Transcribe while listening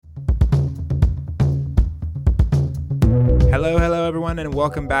Hello, everyone, and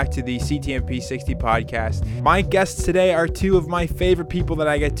welcome back to the CTMP 60 podcast. My guests today are two of my favorite people that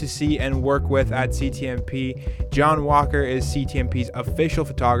I get to see and work with at CTMP. John Walker is CTMP's official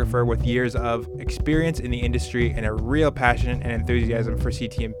photographer with years of experience in the industry and a real passion and enthusiasm for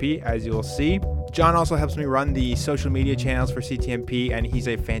CTMP, as you'll see. John also helps me run the social media channels for CTMP, and he's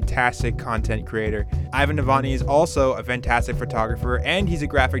a fantastic content creator. Ivan Novotny is also a fantastic photographer, and he's a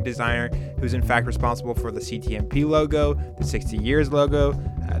graphic designer who's in fact responsible for the CTMP logo, the 60 Years logo,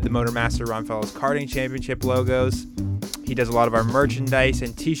 the Motormaster Run Fellows Karting Championship logos. He does a lot of our merchandise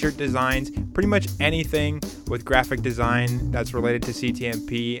and t-shirt designs. Pretty much anything with graphic design that's related to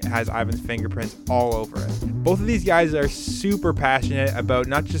CTMP has Ivan's fingerprints all over it. Both of these guys are super passionate about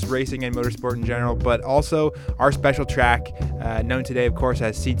not just racing and motorsport in general, but also our special track, known today, of course,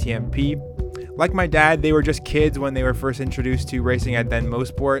 as CTMP. Like my dad, they were just kids when they were first introduced to racing at then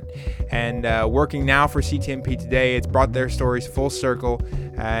Mosport, and working now for CTMP today, it's brought their stories full circle.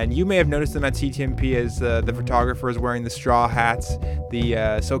 And you may have noticed them at CTMP as the photographers wearing the straw hats,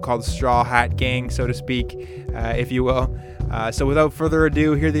 the so-called straw hat gang, so to speak, if you will. So without further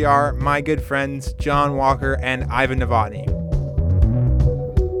ado, here they are, my good friends, John Walker and Ivan Novotny.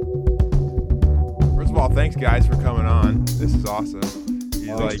 First of all, thanks guys for coming on. This is awesome.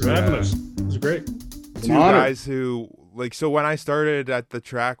 Thanks for having us. It was great. Two guys who, so when I started at the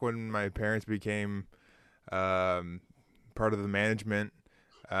track, when my parents became part of the management,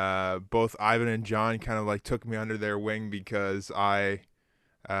 both Ivan and John kind of took me under their wing because I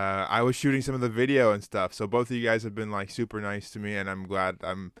was shooting some of the video and stuff. So both of you guys have been super nice to me, and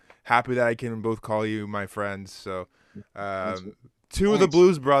I'm happy that I can both call you my friends. So two of the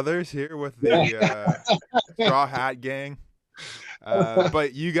Blues Brothers here with the Straw Hat Gang.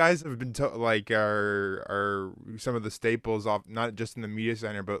 But you guys have been are some of the staples off, not just in the media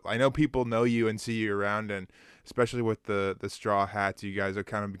center, but I know people know you and see you around, and especially with the straw hats, you guys have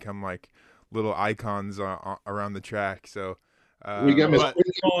kind of become little icons around the track. So we get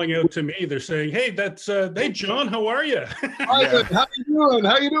calling out to me. They're saying, "Hey, that's hey John, how are you?" Ivan, how you doing?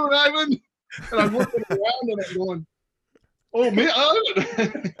 How you doing, Ivan? And I'm looking around and I'm going, "Oh man,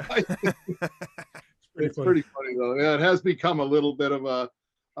 Ivan." It's pretty funny though. Yeah, it has become a little bit of a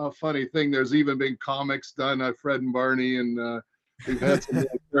funny thing. There's even been comics done, Fred and Barney, and we've had some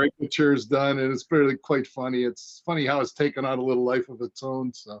caricatures done, and it's really quite funny. It's funny how it's taken on a little life of its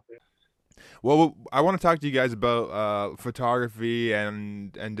own. So, well, I want to talk to you guys about photography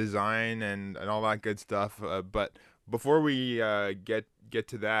and design and all that good stuff. But before we get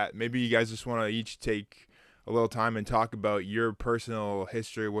to that, maybe you guys just want to each take a little time and talk about your personal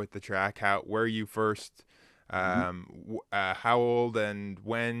history with the track, where you first, how old and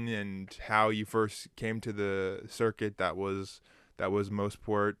when, and how you first came to the circuit that was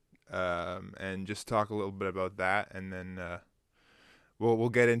Mosport, and just talk a little bit about that, and then we'll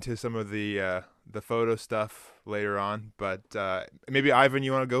get into some of the photo stuff later on. But maybe Ivan,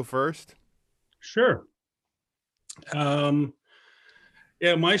 you want to go first? Sure.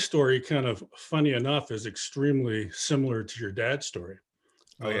 Yeah, my story, kind of funny enough, is extremely similar to your dad's story.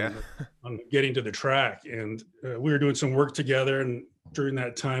 Oh, yeah. On getting to the track. And we were doing some work together. And during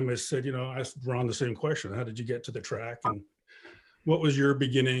that time, I said, I asked Ron the same question. How did you get to the track? And what was your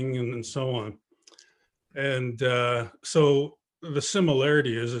beginning? And so on. And so the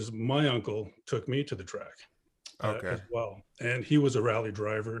similarity is my uncle took me to the track as well. And he was a rally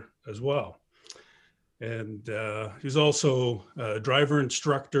driver as well. And he's also a driver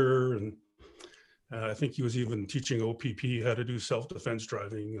instructor, and I think he was even teaching OPP how to do self-defense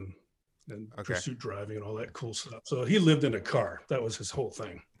driving and pursuit driving and all that cool stuff. So he lived in a car. That was his whole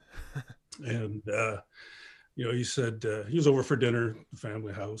thing. And, he said, he was over for dinner, the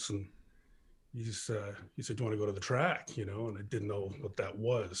family house, and he said, "Do you want to go to the track?" And I didn't know what that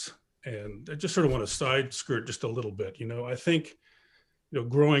was. And I just sort of want to side skirt just a little bit. I think,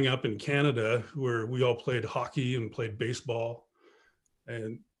 growing up in Canada, where we all played hockey and played baseball,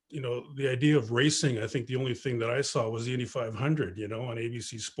 and, the idea of racing, I think the only thing that I saw was the Indy 500, on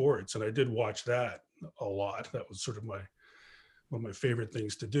ABC Sports. And I did watch that a lot. That was sort of one of my favorite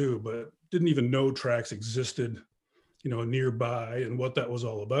things to do, but didn't even know tracks existed, nearby and what that was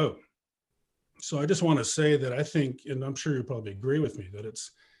all about. So I just want to say that I think, and I'm sure you probably agree with me, that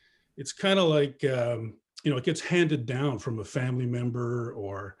it's kind of like, it gets handed down from a family member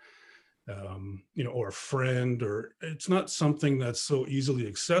or or a friend, or it's not something that's so easily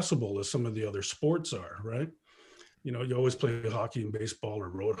accessible as some of the other sports are, right? You always play hockey and baseball or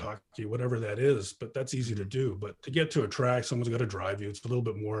road hockey, whatever that is, but that's easy to do. But to get to a track, someone's got to drive you. It's a little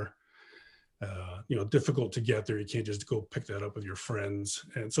bit more, difficult to get there. You can't just go pick that up with your friends.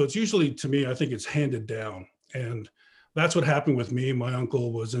 And so it's usually, to me, I think it's handed down. And that's what happened with me. My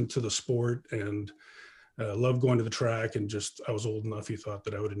uncle was into the sport and loved going to the track, and just I was old enough. He thought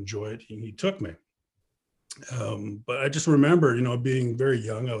that I would enjoy it. He took me. But I just remember, being very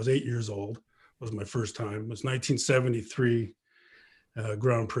young. I was 8 years old. It was my first time. It was 1973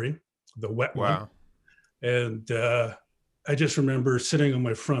 Grand Prix, the wet one. Wow. And I just remember sitting on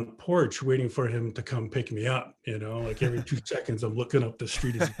my front porch waiting for him to come pick me up. Like every 2 seconds, I'm looking up the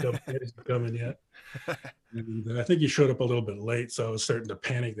street. Is he coming yet? And I think he showed up a little bit late, so I was starting to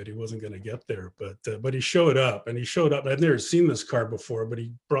panic that he wasn't going to get there. But he showed up, and he showed up. I'd never seen this car before, but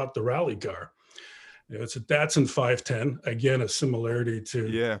he brought the rally car. It's a Datsun 510. Again, a similarity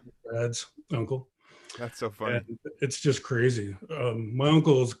to Brad's uncle. That's so funny. And it's just crazy. My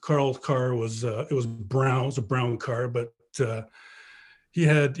uncle's Carl's car was it was brown. It was a brown car, but he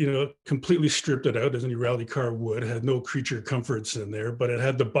had completely stripped it out as any rally car would. It had no creature comforts in there, but it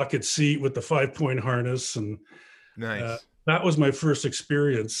had the bucket seat with the 5-point harness, and nice. That was my first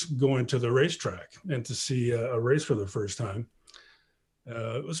experience going to the racetrack and to see a race for the first time.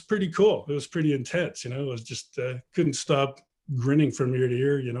 It was pretty cool. It was pretty intense. It was just couldn't stop grinning from ear to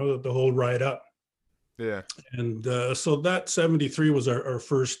ear. The whole ride up. Yeah. And so that 73 was our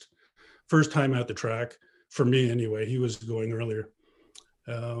first time at the track for me anyway. He was going earlier.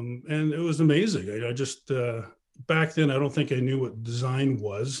 And it was amazing. I just, back then, I don't think I knew what design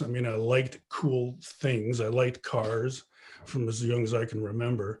was. I mean, I liked cool things. I liked cars from as young as I can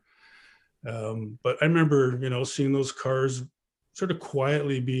remember. But I remember, seeing those cars sort of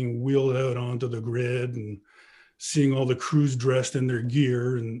quietly being wheeled out onto the grid and seeing all the crews dressed in their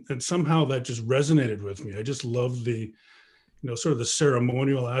gear. And somehow that just resonated with me. I just loved the, sort of the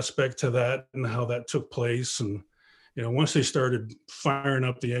ceremonial aspect to that and how that took place. And, once they started firing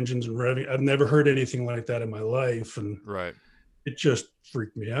up the engines and revving, I've never heard anything like that in my life. And right. It just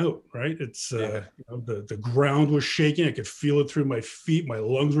freaked me out, right? It's, the ground was shaking. I could feel it through my feet. My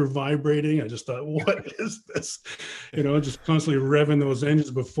lungs were vibrating. I just thought, what is this? Just constantly revving those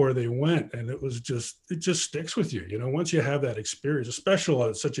engines before they went. And it just sticks with you. Once you have that experience, especially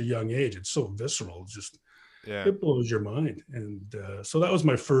at such a young age, it's so visceral. It blows your mind. And so that was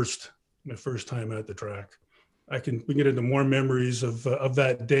my first time at the track. We can get into more memories of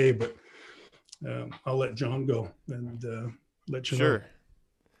that day, but I'll let John go and let you know.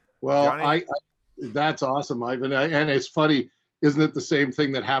 Well, I that's awesome, Ivan. And it's funny, isn't it the same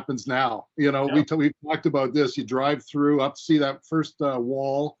thing that happens now? We've talked about this. You drive through up, see that first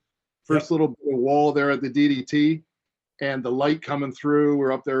little bit of wall there at the DDT, and the light coming through.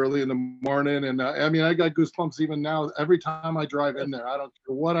 We're up there early in the morning, and I got goosebumps even now. Every time I drive in there, I don't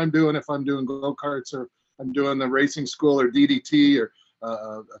care what I'm doing, if I'm doing go-karts or I'm doing the racing school or DDT or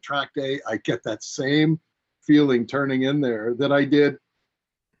a track day, I get that same feeling turning in there that I did.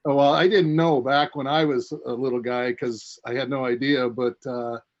 Well, I didn't know back when I was a little guy because I had no idea, but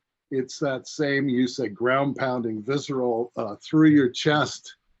it's that same, you said, ground pounding, visceral through your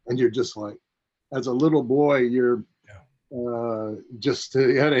chest. And you're just like, as a little boy, you're it's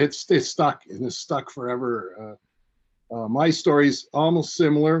stuck, and it's stuck forever. My story's almost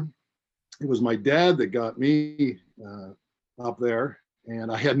similar. It was my dad that got me up there,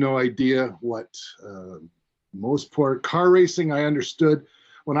 and I had no idea what most car racing I understood.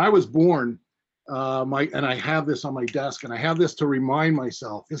 When I was born, and I have this on my desk, and I have this to remind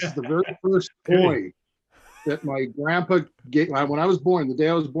myself, this is the very first toy that my grandpa gave. When I was born, the day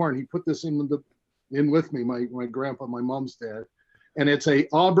I was born, he put this in with me, my grandpa, my mom's dad. And it's a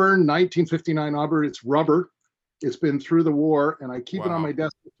Auburn, 1959 Auburn. It's rubber. It's been through the war, and I keep it on my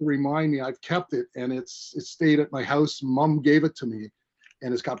desk to remind me. I've kept it, and it stayed at my house. Mom gave it to me,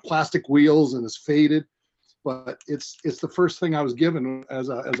 and it's got plastic wheels and it's faded, but it's the first thing I was given as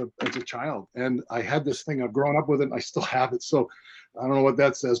a child, and I had this thing. I've grown up with it, and I still have it. So I don't know what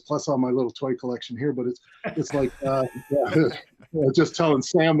that says. Plus all my little toy collection here, but it's like just telling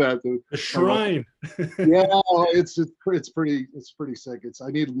Sam that the shrine. It's pretty sick.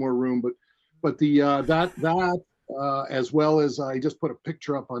 I need more room, but the that as well as I just put a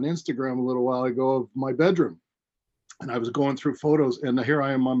picture up on Instagram a little while ago of my bedroom, and I was going through photos, and here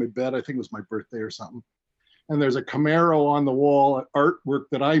I am on my bed. I think it was my birthday or something, and there's a Camaro on the wall, artwork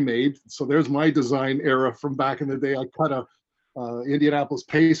that I made. So there's my design era from back in the day. I cut a Indianapolis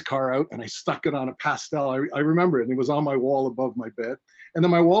pace car out, and I stuck it on a pastel. I remember it, and it was on my wall above my bed. And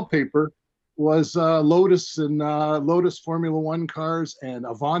then my wallpaper was Lotus and Lotus Formula One cars and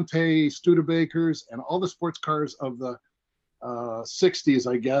Avante Studebakers and all the sports cars of the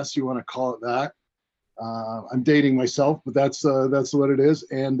 60s, I guess you want to call it that. I'm dating myself, but that's what it is.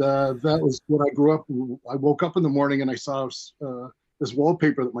 And that was when I grew up. I woke up in the morning and I saw this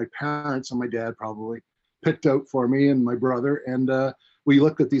wallpaper that my parents and my dad probably picked out for me and my brother, and we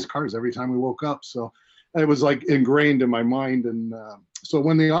looked at these cars every time we woke up. So it was like ingrained in my mind. And so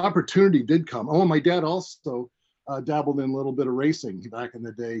when the opportunity did come, oh, my dad also dabbled in a little bit of racing back in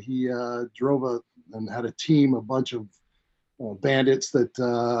the day. He drove and had a team, a bunch of bandits that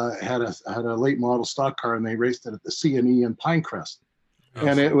had a late model stock car, and they raced it at the C&E in Pinecrest.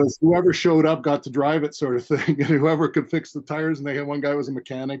 And it was whoever showed up got to drive it, sort of thing, and whoever could fix the tires. And they had one guy was a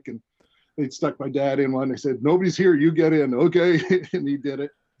mechanic, and they stuck my dad in one. They said, "Nobody's here, you get in." Okay. And he did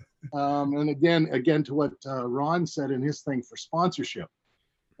it. And again, to what Ron said in his thing for sponsorship,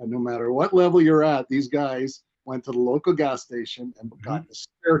 and no matter what level you're at, these guys went to the local gas station and got the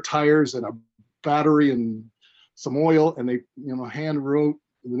spare tires and a battery and some oil, and they, hand wrote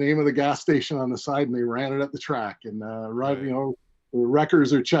the name of the gas station on the side, and they ran it at the track. And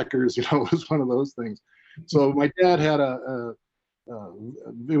wreckers or checkers, it was one of those things. So my dad had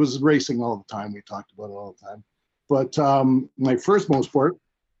it was racing all the time. We talked about it all the time. But my first motorsport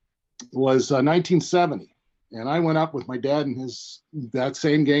was 1970. And I went up with my dad and that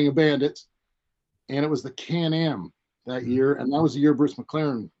same gang of bandits. And it was the Can-Am that year. And that was the year Bruce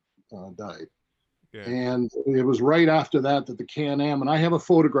McLaren died. Yeah. And it was right after that the Can-Am, and I have a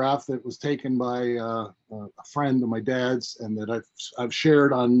photograph that was taken by a friend of my dad's, and that I've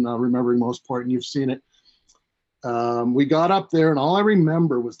shared on Remembering Motorsport, and you've seen it. We got up there, and all I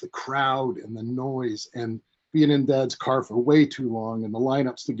remember was the crowd and the noise, and being in Dad's car for way too long, and the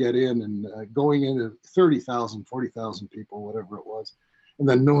lineups to get in, and going into 30,000, 40,000 people, whatever it was, and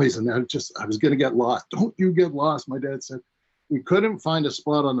the noise, and I was going to get lost. Don't you get lost, my dad said. We couldn't find a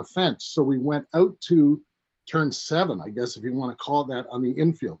spot on the fence, so we went out to turn 7, I guess, if you want to call that, on the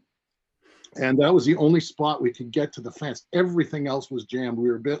infield. And that was the only spot we could get to the fence. Everything else was jammed. We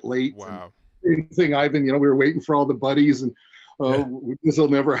were a bit late. Wow. Same thing, Ivan, we were waiting for all the buddies, and this will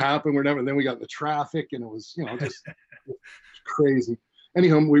never happen. And then we got in the traffic, and it was, just crazy.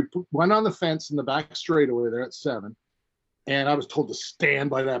 Anyhow, we went on the fence in the back straightaway there at 7. And I was told to stand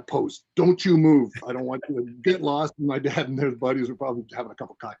by that post. Don't you move. I don't want you to get lost. And my dad and his buddies were probably having a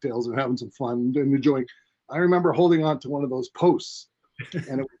couple cocktails and having some fun and enjoying. I remember holding on to one of those posts,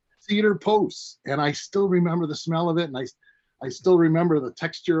 and it was cedar posts. And I still remember the smell of it. And I still remember the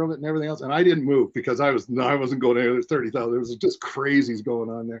texture of it and everything else. And I didn't move because I wasn't going anywhere. There's 30,000. There was just crazies going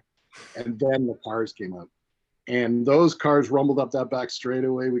on there. And then the cars came out. And those cars rumbled up that back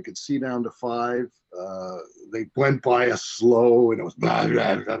straightaway. We could see down to 5. They went by us slow, and it was blah,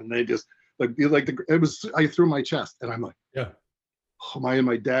 blah, blah, and they just it was. I threw my chest, and I'm like, yeah. Oh,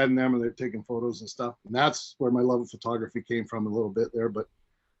 my dad and them, and they're taking photos and stuff. And that's where my love of photography came from a little bit there. But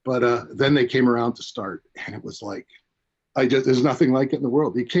then they came around to start, and it was like, there's nothing like it in the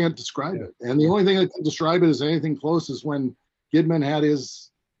world. You can't describe it. And the only thing I can describe it as anything close is when Gidman had his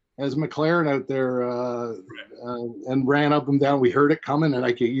McLaren out there and ran up and down. We heard it coming,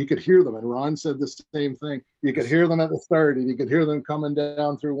 and you could hear them. And Ron said the same thing. You could hear them at the start, and you could hear them coming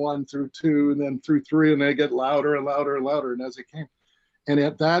down through 1, through 2, and then through 3, and they get louder and louder and louder. And as it came, and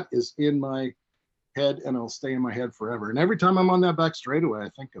that is in my head, and it'll stay in my head forever. And every time I'm on that back straightaway, I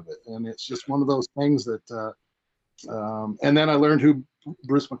think of it, and it's just one of those things that. And then I learned who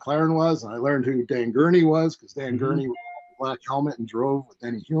Bruce McLaren was, and I learned who Dan Gurney was, because Dan Gurney black helmet and drove with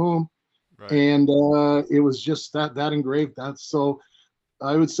Denny Hume. Right. And it was just that engraved. That's so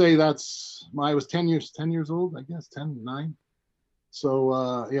I would say I was 10 years old, I guess, 9. So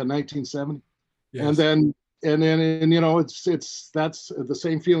 1970. Yes. And then that's the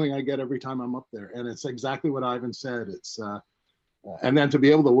same feeling I get every time I'm up there. And it's exactly what Ivan said. It's and then to be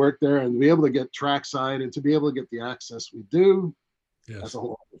able to work there and to be able to get trackside and to be able to get the access we do, that's a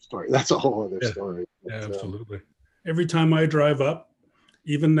whole other story. That's a whole other story. Yeah, absolutely. Every time I drive up,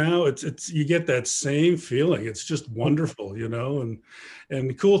 even now, it's you get that same feeling. It's just wonderful, and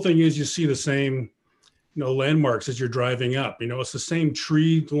the cool thing is you see the same, landmarks as you're driving up. It's the same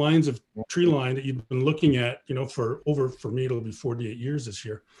tree line that you've been looking at, for me, it'll be 48 years this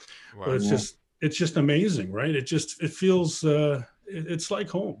year. Wow. But it's just amazing, right? It feels it's like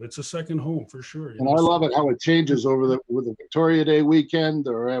home. It's a second home for sure. And I love it how it changes with the Victoria Day weekend,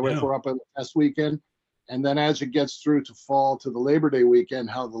 or if we're up on the test weekend. And then as it gets through to fall to the Labor Day weekend,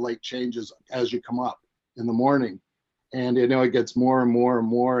 how the light changes as you come up in the morning. And, it gets more and more and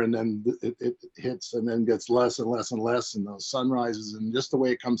more, and then it hits and then gets less and less and less, and those sunrises and just the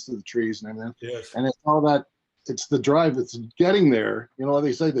way it comes to the trees and everything. Yes. And it's all that, it's the drive, it's getting there.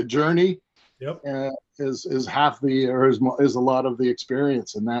 They say the journey is half is a lot of the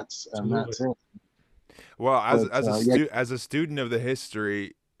experience, and that's it. Well, as a student of the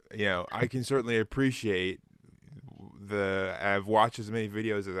history, I can certainly appreciate I've watched as many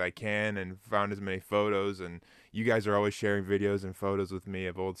videos as I can and found as many photos, and you guys are always sharing videos and photos with me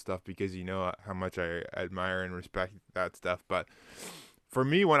of old stuff because you know how much I admire and respect that stuff. But for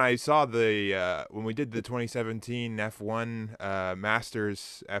me, when I saw when we did the 2017 F1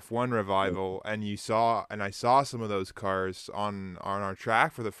 Masters F1 revival, and I saw some of those cars on our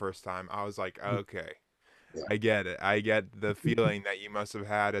track for the first time, I was like, okay, Yeah. I get it. I get the feeling that you must have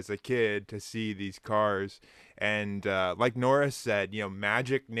had as a kid to see these cars, and like Norris said,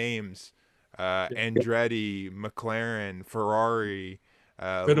 magic names, Andretti, McLaren, Ferrari,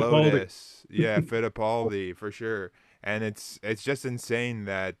 Fittipaldi. Lotus, yeah, Fittipaldi for sure. And it's just insane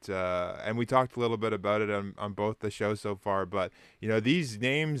that and we talked a little bit about it on both the shows so far, but these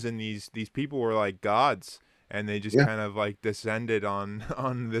names and these people were like gods, and they just Yeah. kind of like descended on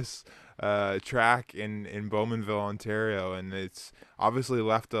on this track in Bowmanville, Ontario, and it's obviously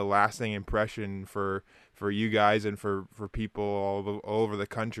left a lasting impression for you guys and for people all over the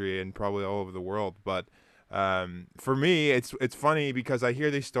country and probably all over the world. But for me, it's funny because I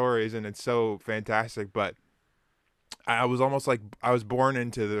hear these stories and it's so fantastic, but I was almost like I was born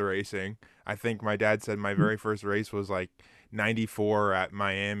into the racing. I think my dad said my very first race was like 94 at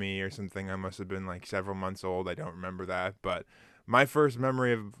Miami or something. I must have been like several months old. I don't remember that. But my first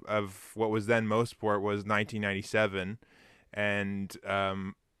memory of what was then Mosport was 1997. And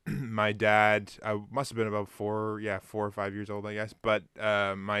my dad, I must have been about 4 or 5 years old, I guess. But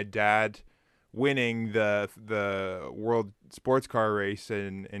my dad winning the world sports car race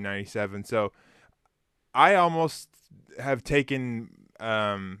in 97. So I almost have taken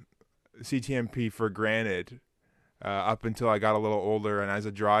CTMP for granted up until I got a little older and as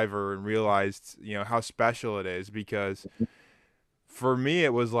a driver and realized, how special it is, because for me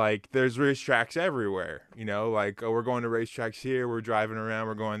it was like there's racetracks everywhere, like, oh, we're going to racetracks here, we're driving around,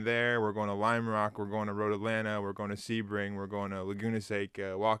 we're going there, we're going to Lime Rock, we're going to Road Atlanta, we're going to Sebring, we're going to Laguna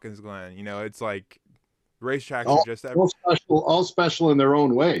Seca, Watkins Glen. It's like racetracks are just all special in their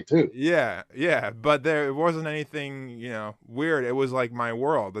own way too. Yeah, but there wasn't anything, weird. It was like my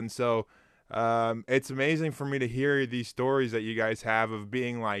world. And so it's amazing for me to hear these stories that you guys have of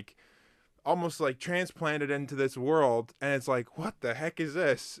being like almost like transplanted into this world, and it's like, what the heck is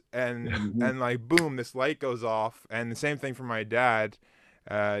this? And like, boom, this light goes off. And the same thing for my dad.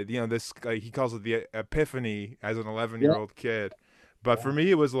 This, like, he calls it the epiphany as an 11-year-old kid. But for me,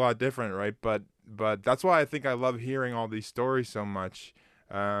 it was a lot different, right? But that's why I think I love hearing all these stories so much,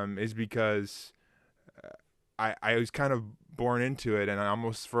 is because I was kind of born into it, and I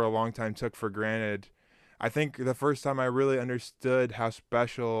almost for a long time took for granted. I think the first time I really understood how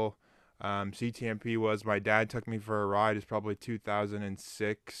special CTMP was, my dad took me for a ride. It's probably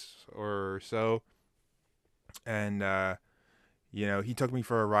 2006 or so, and he took me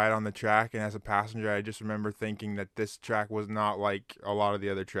for a ride on the track, and as a passenger, I just remember thinking that this track was not like a lot of the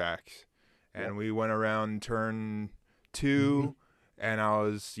other tracks. And we went around turn 2, and I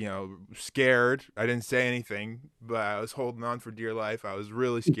was, scared. I didn't say anything, but I was holding on for dear life. I was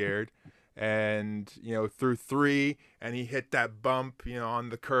really scared. And, through 3, and he hit that bump, on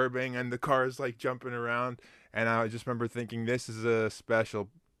the curbing, and the car's like jumping around. And I just remember thinking, this is a special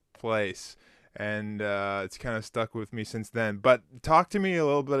place. And it's kind of stuck with me since then. But talk to me a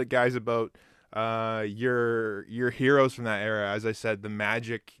little bit, guys, about your heroes from that era. As I said, the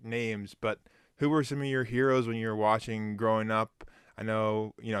magic names, but who were some of your heroes when you were watching growing up? I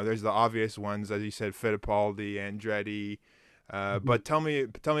know, there's the obvious ones, as you said, Fittipaldi, Andretti, but tell me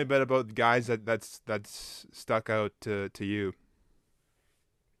a bit about the guys that's stuck out to you.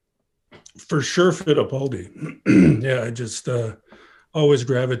 For sure, Fittipaldi. Yeah, I just always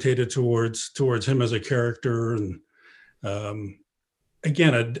gravitated towards him as a character, and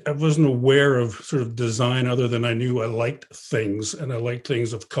again, I wasn't aware of sort of design other than I knew I liked things, and I liked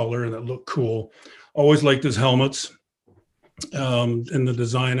things of color and that looked cool. Always liked his helmets, and the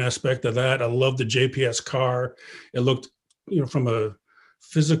design aspect of that. I loved the JPS car. It looked, from a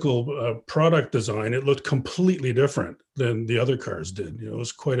physical product design, it looked completely different than the other cars did. It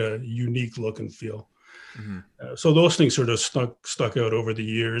was quite a unique look and feel. So those things sort of stuck out over the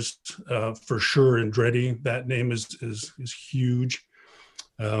years. For sure, Andretti, that name is huge.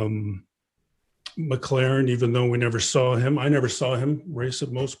 McLaren, even though I never saw him race at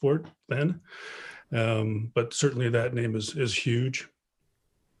Mosport then, but certainly that name is huge.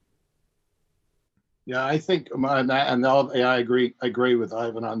 Yeah, I think, I agree with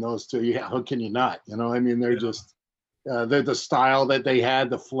Ivan on those two. Yeah, how can you not? They're just they're the style that they had,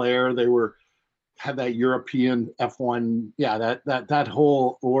 the flair. They had that European F1. Yeah, that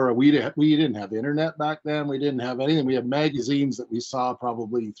whole aura. We didn't have internet back then. We didn't have anything. We had magazines that we saw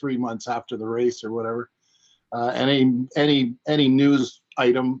probably 3 months after the race or whatever. Any news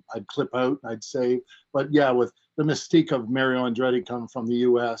item I'd clip out, I'd say. But yeah, with the mystique of Mario Andretti coming from the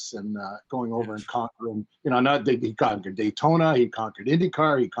U.S. and going over and conquering, he conquered Daytona, he conquered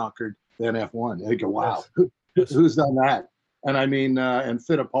IndyCar, he conquered then F1. And I go, wow, who's done that? And I mean, and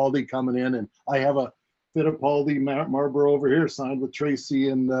Fittipaldi coming in, and I have a Fittipaldi Marlboro over here signed with Tracy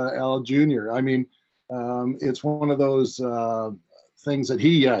and Al Jr. I mean, it's one of those things that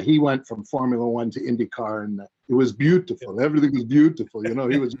he went from Formula One to IndyCar, and it was beautiful. Everything was beautiful.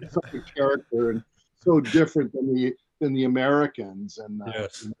 He was such a character and so different than the Americans. And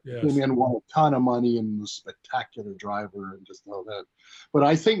came in, won a ton of money, and was a spectacular driver and just all that. But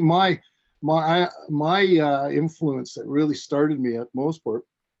I think my influence that really started me at Motorsport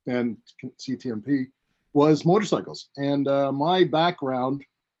and CTMP was motorcycles. And my background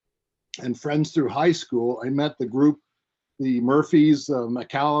and friends through high school, I met the group, the Murphys,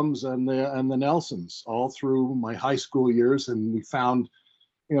 McCallums, and the Nelsons all through my high school years. And we found,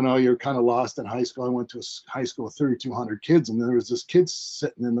 you're kind of lost in high school. I went to a high school with 3,200 kids, and there was this kid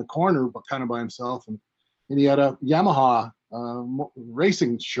sitting in the corner, but kind of by himself. And he had a Yamaha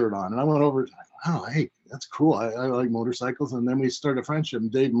racing shirt on. And I went over, oh, hey, that's cool. I like motorcycles. And then we started a friendship.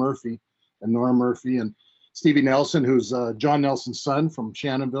 And Dave Murphy and Nora Murphy and Stevie Nelson, who's John Nelson's son from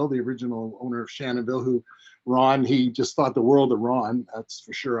Shannonville, the original owner of Shannonville, who Ron, he just thought the world of Ron. That's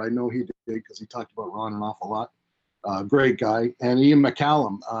for sure. I know he did, because he talked about Ron an awful lot. Great guy. And Ian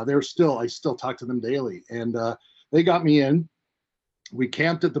McCallum, I still talk to them daily. And they got me in. We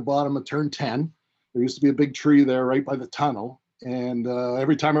camped at the bottom of turn 10. There used to be a big tree there right by the tunnel. And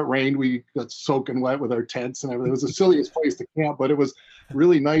every time it rained, we got soaking wet with our tents and everything. It was the silliest place to camp, but it was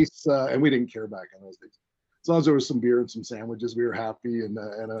really nice. And we didn't care back in those days. As long as there was some beer and some sandwiches, we were happy. And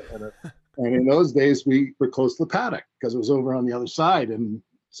in those days, we were close to the paddock because it was over on the other side. And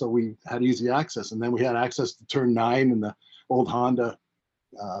so we had easy access. And then we had access to turn 9 and the old Honda.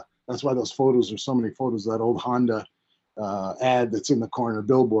 That's why those photos, there's so many photos of that old Honda ad that's in the corner,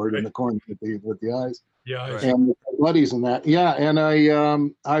 billboard in the corner with the eyes. Yeah. And the buddies and that. Yeah. And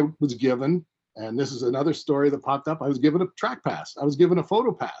I was given, and this is another story that popped up. I was given a track pass. I was given a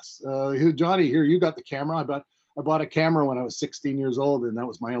photo pass. Here, Johnny, here, you got the camera. I bought a camera when I was 16 years old, and that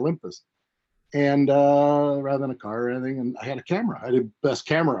was my Olympus. And rather than a car or anything, and I had a camera. I had the best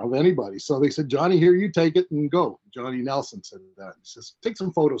camera of anybody. So they said, Johnny, here, you take it and go. Johnny Nelson said that. He says, take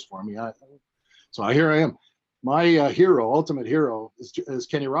some photos for me. So here I am. My hero, ultimate hero, is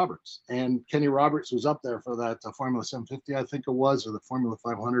Kenny Roberts. And Kenny Roberts was up there for that Formula 750, I think it was, or the Formula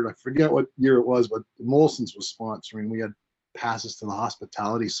 500. I forget what year it was, but Molson's was sponsoring. We had passes to the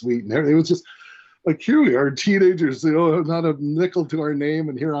hospitality suite, and it was just like, here we are, teenagers, not a nickel to our name,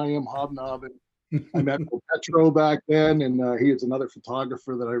 and here I am hobnobbing. I met Petro back then, and he is another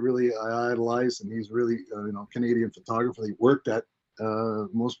photographer that I idolize, and he's really, Canadian photographer. He worked at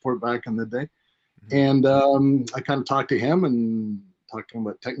Motorsport back in the day. And I kind of talked to him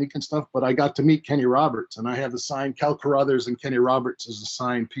about technique and stuff, but I got to meet Kenny Roberts, and I have the sign. Cal Carruthers and Kenny Roberts is a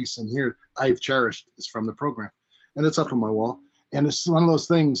signed piece in here I've cherished. It's from the program, and it's up on my wall. And it's one of those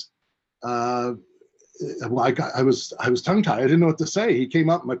things. I was tongue-tied. I didn't know what to say. He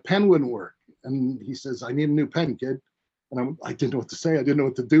came up, my pen wouldn't work, and he says, "I need a new pen, kid." And I didn't know what to say. I didn't know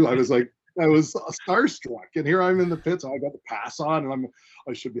what to do. I was starstruck, and here I'm in the pits, and I got the pass on, and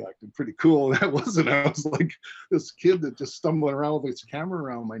I should be acting pretty cool, and I wasn't. I was like this kid that just stumbling around with his camera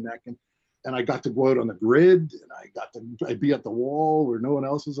around my neck, and I got to go out on the grid, and I'd be at the wall where no one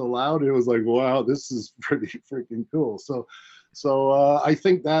else was allowed. It was like, wow, this is pretty freaking cool. So I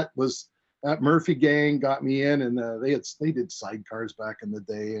think that Murphy gang got me in, and they did sidecars back in the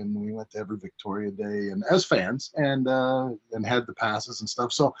day, and we went to every Victoria Day, and as fans, and had the passes and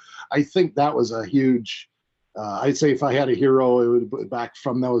stuff. So I think that was a huge. I'd say if I had a hero, it would be back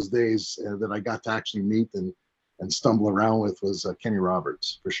from those days that I got to actually meet and stumble around with was Kenny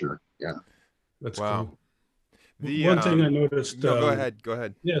Roberts for sure. Yeah, that's wow. Cool. One thing I noticed. No, go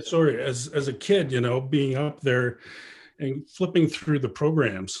ahead. Yeah, sorry. As a kid, being up there and flipping through the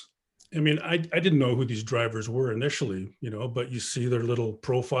programs. I mean, I didn't know who these drivers were initially, but you see their little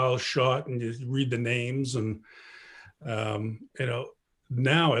profile shot and you read the names, and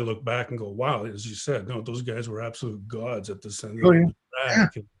now I look back and go, wow, as you said, no, those guys were absolute gods at the center of the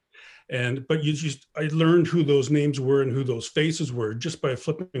track. Yeah. But I learned who those names were and who those faces were just by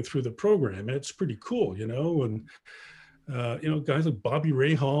flipping through the program, and it's pretty cool, and guys like Bobby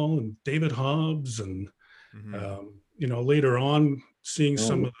Rahal and David Hobbs, and later on seeing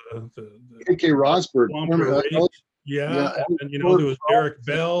some of the K.K. Rosberg. Yeah, and there was Derek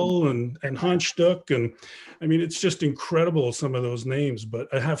Bell and Hans Stuck, and I mean, it's just incredible, some of those names. But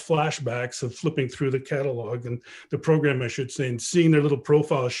I have flashbacks of flipping through the catalog and the program, I should say, and seeing their little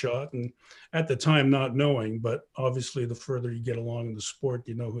profile shot, and at the time not knowing, but obviously the further you get along in the sport,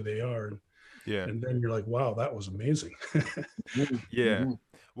 you know who they are, and then you're like, wow, that was amazing. Yeah.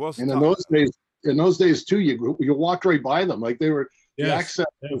 Well, and in those days too, you walked right by them, like they were. The accent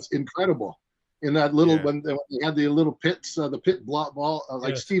was incredible. In that little when they had the little pits, the pit ball,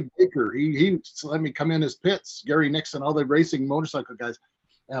 like Steve Baker, he let me come in his pits. Gary Nixon, all the racing motorcycle guys.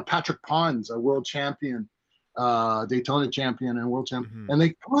 Patrick Pons, a world champion, Daytona champion, and world champion, and they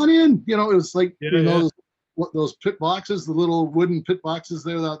come on in. You know, it was like those pit boxes, the little wooden pit boxes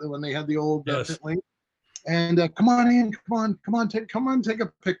there that when they had the old pit lane. And come on in, come on, take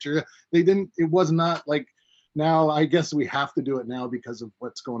a picture. They didn't. It was not like. Now, I guess we have to do it now because of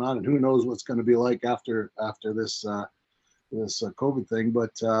what's going on, and who knows what's going to be like after this COVID thing.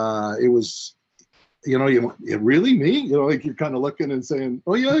 But it was, you know, really me, you know, like you're kind of looking and saying,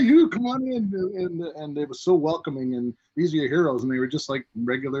 "Oh yeah, you come on in," and it was so welcoming, and these are your heroes, and they were just like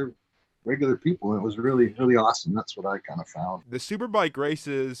regular people. It was really awesome. That's what I kind of found. The Superbike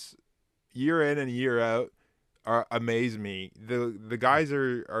races, year in and year out, amaze me. The guys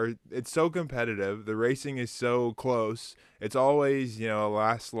are it's so competitive. The racing is so close. It's always, you know, a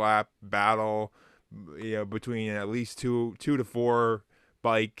last lap battle, you know, between at least two to four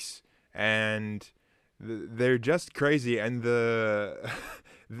bikes, and they're just crazy. And the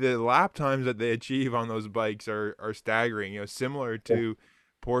lap times that they achieve on those bikes are staggering. You know, similar to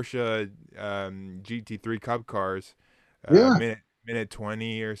Porsche GT3 Cup cars. Minute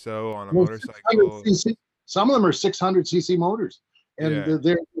 20 or so on a motorcycle. Some of them are 600cc motors, and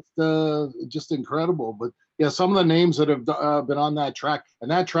they're just incredible. But yeah, some of the names that have been on that track,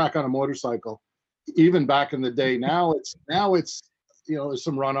 and that track on a motorcycle, even back in the day. Now it's you know, there's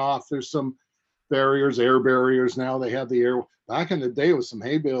some runoff, there's some barriers, air barriers. Now they have the air. Back in the day, it was some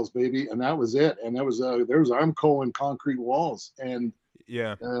hay bales, baby, and that was it. And there was Armco and concrete walls, and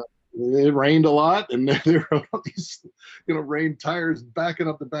it rained a lot, and there were all these, you know, rain tires backing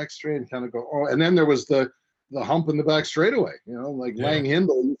up the back straight and kind of go. Oh, and then there was the hump in the back straightaway. You know, like Lang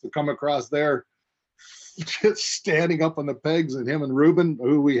Hindle used to come across there, just standing up on the pegs, and him and Ruben,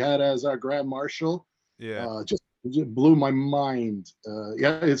 who we had as our grand marshal, just blew my mind.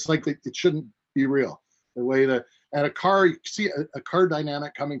 It's like it shouldn't be real. The way that at a car, you see a car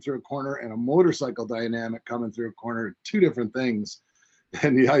dynamic coming through a corner and a motorcycle dynamic coming through a corner, two different things.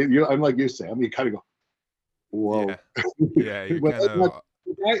 And I'm like you say, I mean, you kind of go, whoa. Yeah,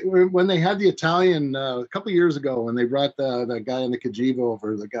 when they had the Italian a couple of years ago, when they brought the guy in the Cajiva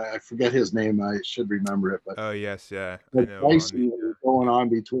over, the guy, I forget his name, I should remember it, but the pricing going on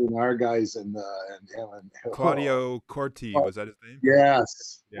between our guys and him and Claudio Corti, was that his name?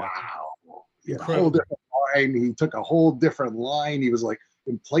 Yes. Yeah. Wow. He had a whole different line. He took a whole different line. He was like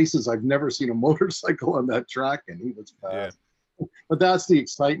in places I've never seen a motorcycle on that track, and he was fast. But that's the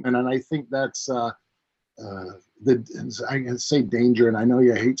excitement, and I think that's I can say danger, and I know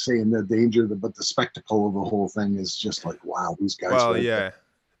you hate saying the danger, but the spectacle of the whole thing is just like, wow, these guys. Well,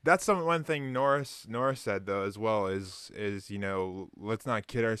 that's one thing Norris said though as well is you know, let's not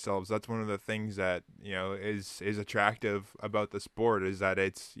kid ourselves. That's one of the things that, you know, is attractive about the sport, is that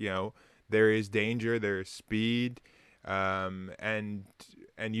it's, you know, there is danger, there's speed,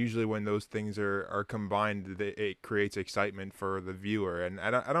 and usually when those things are combined, it creates excitement for the viewer. And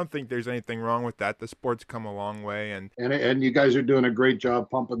I don't think there's anything wrong with that. The sport's come a long way, and you guys are doing a great job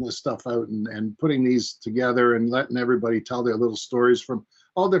pumping this stuff out and putting these together and letting everybody tell their little stories from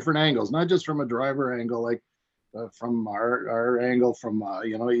all different angles, not just from a driver angle, like from our angle, from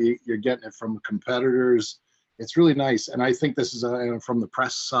you know, you're getting it from competitors. It's really nice, and I think this is from the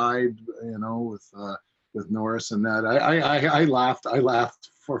press side, you know, with Norris and that. I laughed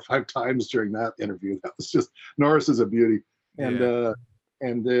 4 or 5 times during that interview. That was just, Norris is a beauty. And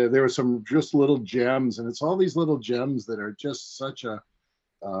there were some just little gems, and it's all these little gems that are just such a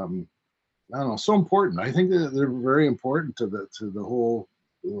I don't know, so important. I think that they're very important to the whole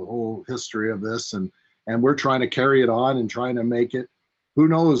history of this, and we're trying to carry it on and trying to make it, who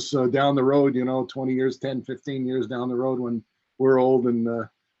knows, down the road, you know, 20 years, 10, 15 years down the road, when we're old and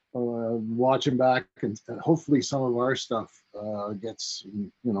watching back, and hopefully some of our stuff gets,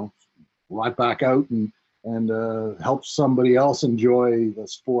 you know, right back out and helps somebody else enjoy the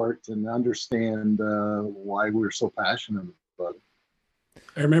sport and understand why we're so passionate about it.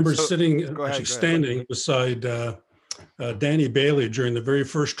 I remember standing beside Danny Bailey during the very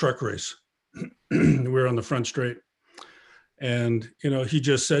first truck race. We were on the front straight, and you know, he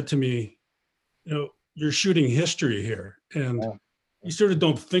just said to me, you know, you're shooting history here, and Yeah. you sort of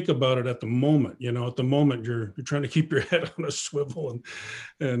don't think about it at the moment. You know, at the moment you're trying to keep your head on a swivel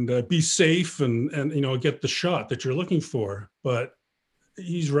and be safe and you know, get the shot that you're looking for. But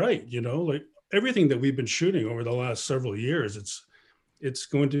he's right. You know, like everything that we've been shooting over the last several years, it's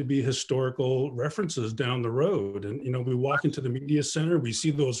going to be historical references down the road. And you know, we walk into the media center, we see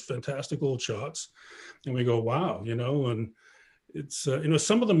those fantastic old shots, and we go, wow, you know, and it's you know,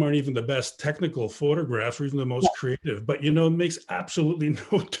 some of them aren't even the best technical photographs or even the most creative, but you know, it makes absolutely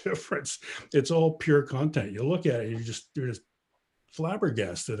no difference. It's all pure content. You look at it, you're just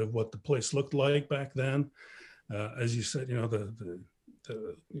flabbergasted of what the place looked like back then. As you said, you know, the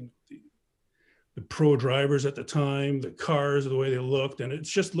pro drivers at the time, the cars, the way they looked, and it's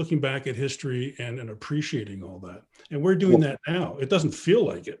just looking back at history and appreciating all that. And we're doing that now. It doesn't feel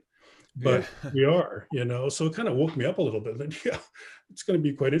like it, but we are, you know, so it kind of woke me up a little bit. And yeah, it's going to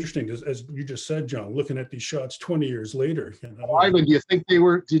be quite interesting, as you just said, John, looking at these shots 20 years later. You know, Ivan, did you think they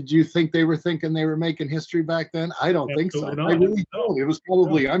were thinking they were making history back then? I don't think so. Not. I really don't. It was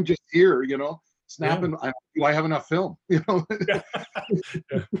probably, I'm just here, you know, snapping. Do I have enough film? You know?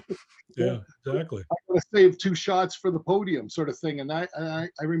 Yeah, exactly. I'm going to save 2 shots for the podium sort of thing. And I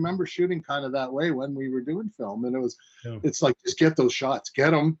remember shooting kind of that way when we were doing film. And it's like, just get those shots,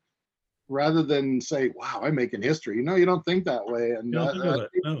 get them, rather than say, wow, I'm making history. You know, you don't think that way. And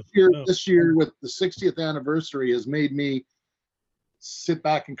this year with the 60th anniversary has made me sit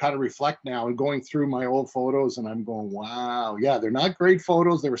back and kind of reflect now and going through my old photos, and I'm going, wow, yeah, they're not great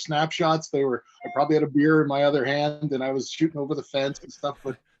photos. They were snapshots. I probably had a beer in my other hand and I was shooting over the fence and stuff,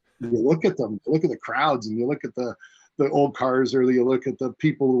 but you look at them, you look at the crowds, and you look at the old cars, or you look at the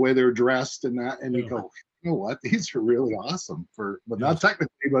people, the way they're dressed and that, and you go, you know what, these are really awesome but not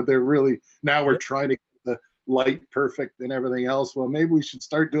technically, but they're really, now we're trying to get the light perfect and everything else. Well, maybe we should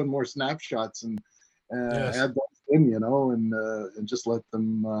start doing more snapshots and add those in, you know, and just let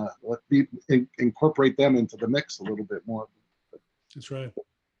people incorporate them into the mix a little bit more. That's right.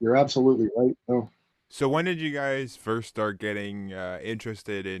 You're absolutely right. No. So when did you guys first start getting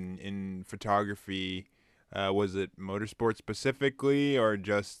interested in photography? Was it motorsport specifically, or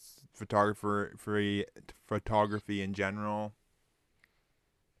just photography in general?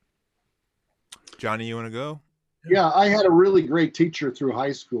 Johnny, you want to go? Yeah, I had a really great teacher through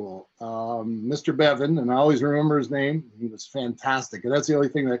high school, Mr. Bevan, and I always remember his name. He was fantastic. And that's the only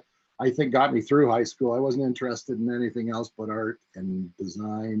thing that I think got me through high school. I wasn't interested in anything else but art and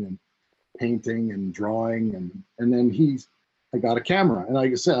design and painting and drawing. And then I got a camera. And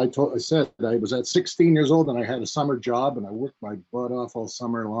like I said, I said I was at 16 years old and I had a summer job, and I worked my butt off all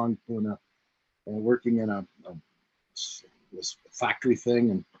summer long working in this factory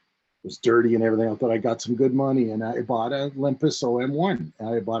thing, and it was dirty and everything. I thought I got some good money, and I bought a Olympus OM1. And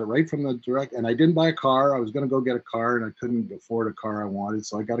I bought it right from the direct, and I didn't buy a car. I was going to go get a car, and I couldn't afford a car I wanted,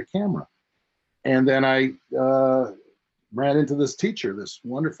 so I got a camera. And then I ran into this teacher, this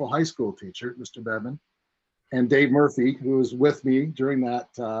wonderful high school teacher, Mr. Bevan, and Dave Murphy, who was with me during that.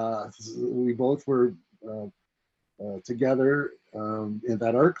 We both were together in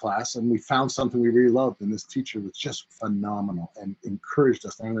that art class, and we found something we really loved. And this teacher was just phenomenal and encouraged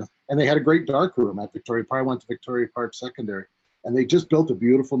us. And they had a great dark room at Victoria Park. I went to Victoria Park Secondary, and they just built a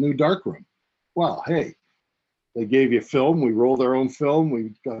beautiful new dark room. Well, hey, they gave you film. We rolled our own film.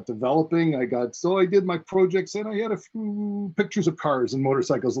 We got developing. I did my projects, and I had a few pictures of cars and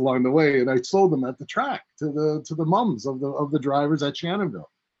motorcycles along the way, and I sold them at the track to the mums of the drivers at Shannonville,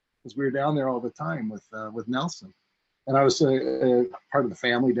 because we were down there all the time with Nelson. And I was part of the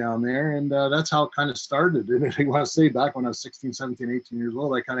family down there, and that's how it kind of started. And if you want to say, back when I was 16, 17, 18 years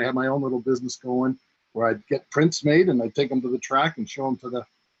old, I kind of had my own little business going where I'd get prints made, and I'd take them to the track and show them to the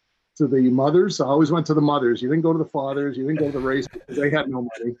mothers. I always went to the mothers. You didn't go to the fathers. You didn't go to the race because they had no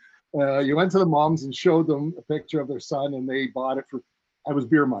money. You went to the moms and showed them a picture of their son, and they bought it for, I was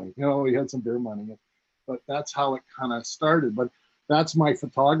beer money. You know, we had some beer money. But that's how it kind of started. But that's my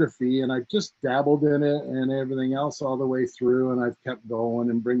photography, and I've just dabbled in it and everything else all the way through, and I've kept going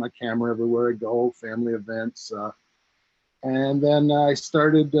and bring my camera everywhere I go, family events. And then I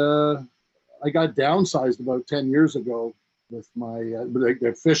started, I got downsized about 10 years ago with my,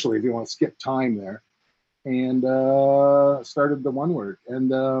 officially, if you want to skip time there, and started the One Word.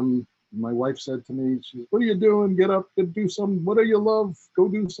 And my wife said to me, she says, what are you doing? Get up and do something. What do you love? Go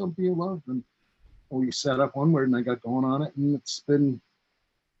do something you love. And we set up One Word, and I got going on it, and it's been,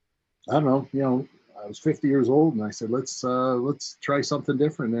 I don't know, you know, I was 50 years old, and I said, let's try something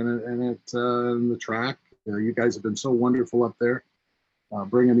different. And the track, you guys have been so wonderful up there,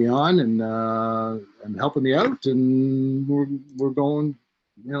 bringing me on and helping me out, and we're going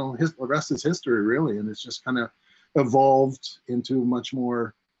the rest is history, really. And it's just kind of evolved into much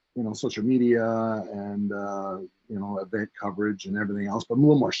more, social media and, event coverage and everything else, but a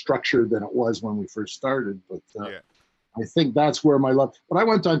little more structured than it was when we first started. But I think that's where my love. But I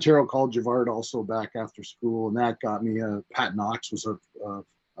went to Ontario College of Art also back after school, and that got me. Pat Knox was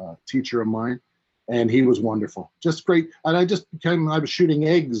a teacher of mine, and he was wonderful, just great. And I was shooting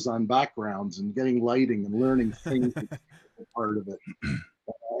eggs on backgrounds and getting lighting and learning things part of it.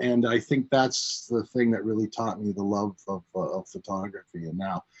 And I think that's the thing that really taught me the love of photography. And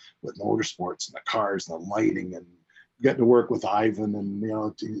now with motorsports and the cars and the lighting and getting to work with Ivan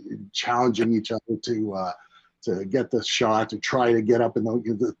and challenging each other to get the shot, to try to get up in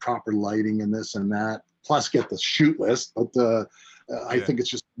the proper lighting and this and that, plus get the shoot list. But I think it's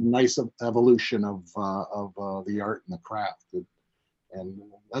just a nice evolution of the art and the craft, and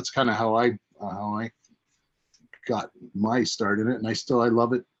that's kind of how I got my start in it, and I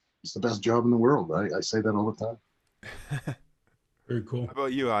love it. It's the best job in the world. I say that all the time. Very cool. How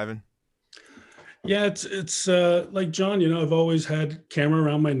about you, Ivan? Yeah, it's like John, I've always had camera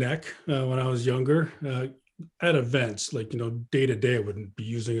around my neck when I was younger. At events, like, day to day, I wouldn't be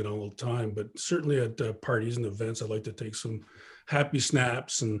using it all the time, but certainly at parties and events, I like to take some happy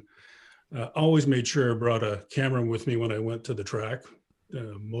snaps, and always made sure I brought a camera with me when I went to the track,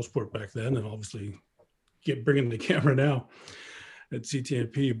 Mosport back then, and obviously bringing the camera now at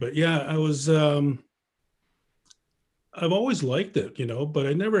CTMP. But yeah, I've always liked it, but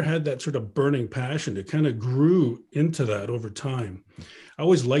I never had that sort of burning passion. It kind of grew into that over time. I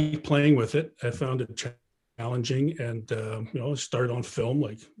always liked playing with it. I found it challenging, and started on film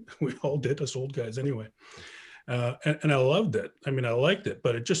like we all did, us old guys anyway. And I loved it. I mean, I liked it,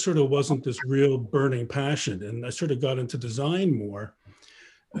 but it just sort of wasn't this real burning passion. And I sort of got into design more.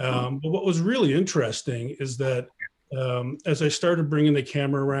 But what was really interesting is that as I started bringing the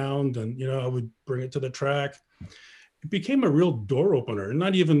camera around, and I would bring it to the track, it became a real door opener,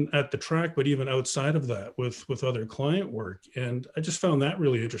 not even at the track, but even outside of that with other client work. And I just found that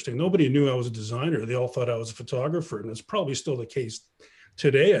really interesting. Nobody knew I was a designer. They all thought I was a photographer. And it's probably still the case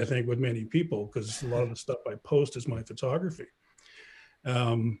today, I think, with many people, because a lot of the stuff I post is my photography.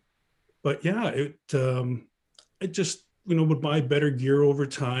 But yeah, it just, would buy better gear over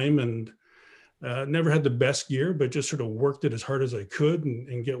time, and never had the best gear, but just sort of worked it as hard as I could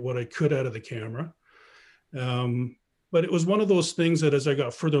and get what I could out of the camera. But it was one of those things that as I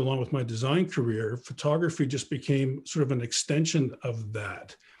got further along with my design career, photography just became sort of an extension of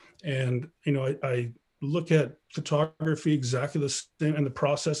that. And, I look at photography exactly the same, and the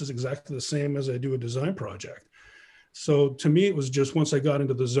process is exactly the same as I do a design project. So to me, it was just, once I got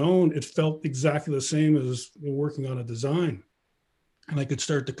into the zone, it felt exactly the same as working on a design. And I could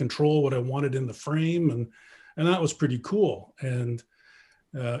start to control what I wanted in the frame. And that was pretty cool. And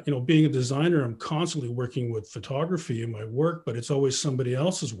being a designer, I'm constantly working with photography in my work, but it's always somebody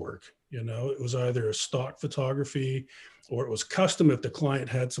else's work. It was either a stock photography or it was custom if the client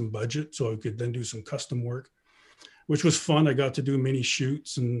had some budget, so I could then do some custom work, which was fun. I got to do mini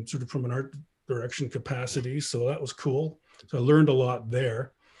shoots and sort of from an art direction capacity, so that was cool. So I learned a lot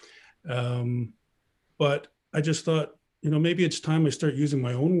there. But I just thought, maybe it's time I start using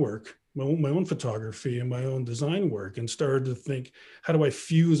my own work, my own photography and my own design work, and started to think, how do I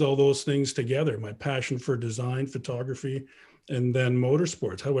fuse all those things together? My passion for design, photography, and then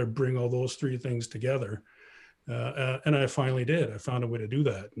motorsports. How do I bring all those three things together? And I finally did. I found a way to do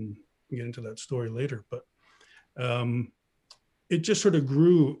that, and get into that story later. But it just sort of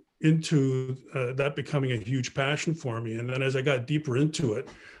grew into that becoming a huge passion for me. And then as I got deeper into it,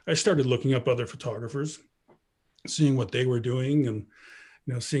 I started looking up other photographers, seeing what they were doing, and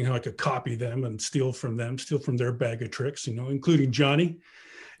seeing how I could copy them and steal from their bag of tricks, including Johnny.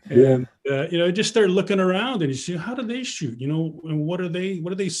 And I just started looking around, and you see, how do they shoot? And what are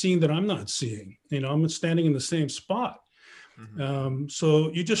they seeing that I'm not seeing? I'm standing in the same spot. Mm-hmm.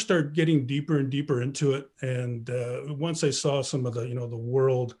 So you just start getting deeper and deeper into it. And once I saw some of the the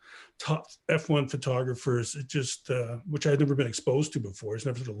world top F1 photographers, it just which I'd never been exposed to before. I just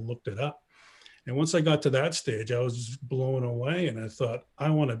never sort of looked it up. And once I got to that stage, I was just blown away, and I thought,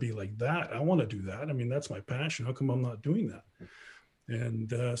 I want to be like that. I want to do that. I mean, that's my passion. How come I'm not doing that?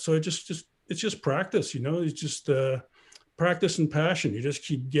 And so it's just practice, it's just practice and passion. You just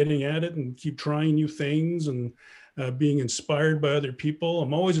keep getting at it and keep trying new things, and being inspired by other people.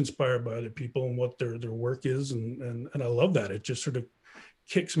 I'm always inspired by other people and what their work is. And I love that. It just sort of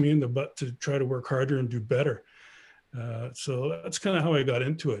kicks me in the butt to try to work harder and do better. So that's kind of how I got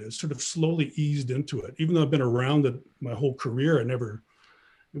into it. It sort of slowly eased into it. Even though I've been around it my whole career, I never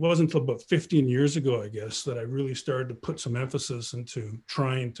it wasn't until about 15 years ago, I guess, that I really started to put some emphasis into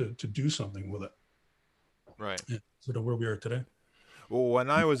trying to do something with it. Right. Yeah, sort of where we are today. Well, when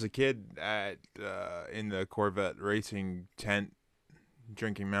I was a kid in the Corvette racing tent,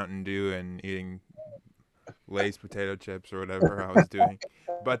 drinking Mountain Dew and eating Lay's potato chips or whatever I was doing.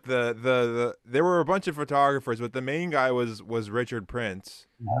 But there were a bunch of photographers, but the main guy was Richard Prince,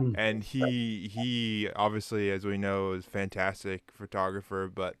 Mhm. and he obviously, as we know, is a fantastic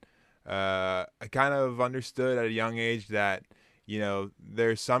photographer. But I kind of understood at a young age that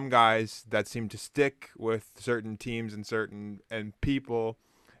there's some guys that seem to stick with certain teams and people,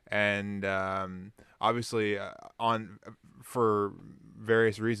 and obviously on for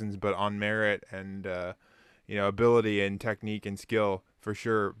various reasons, but on merit and ability and technique and skill for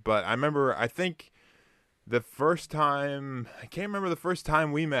sure. But I think the first time, I can't remember the first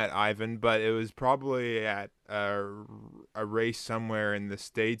time we met, Ivan, but it was probably at a race somewhere in the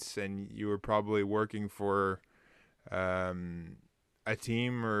States, and you were probably working for a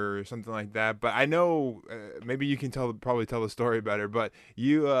team or something like that. But I know maybe you can probably tell the story better. But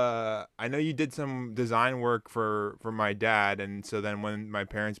I know you did some design work for my dad, and so then when my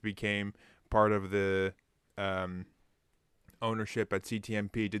parents became part of the ownership at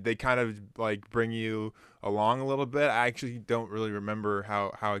CTMP, did they kind of like bring you along a little bit? I actually don't really remember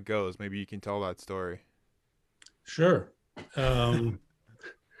how it goes. Maybe you can tell that story. Sure. Again,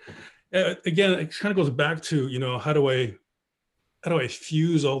 it kind of goes back to, how do I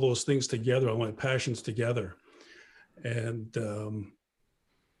fuse all those things together, all my passions together? And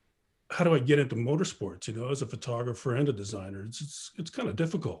how do I get into motorsports, as a photographer and a designer? It's kind of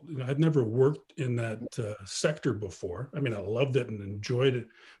difficult. I'd never worked in that sector before. I mean, I loved it and enjoyed it,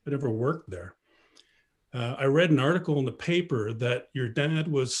 but never worked there. I read an article in the paper that your dad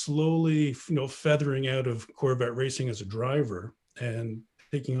was slowly, feathering out of Corvette racing as a driver and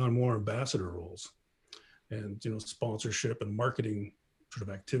taking on more ambassador roles and, sponsorship and marketing sort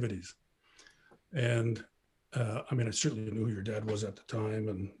of activities. And I mean, I certainly knew who your dad was at the time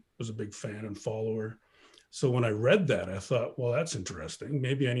and was a big fan and follower. So when I read that, I thought, well, that's interesting.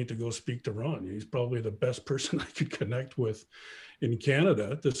 Maybe I need to go speak to Ron. He's probably the best person I could connect with in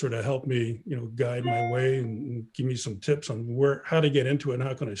Canada to sort of help me, guide my way and give me some tips on how to get into it and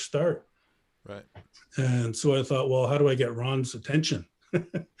how can I start. Right. And so I thought, well, how do I get Ron's attention?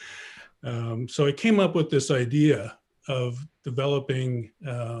 So I came up with this idea of developing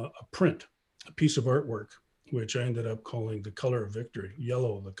a print, a piece of artwork, which I ended up calling The Color of Victory,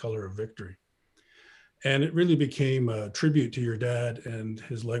 Yellow, The Color of Victory. And it really became a tribute to your dad and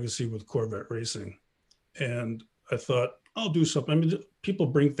his legacy with Corvette racing. And I thought, I'll do something. I mean, people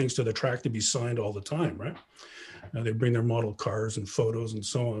bring things to the track to be signed all the time, right? They bring their model cars and photos and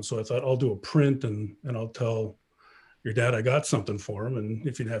so on. So I thought I'll do a print and I'll tell your dad I got something for him. And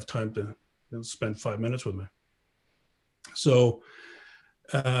if you'd have time to spend 5 minutes with me. So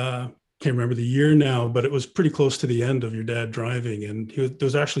can't remember the year now, but it was pretty close to the end of your dad driving. And there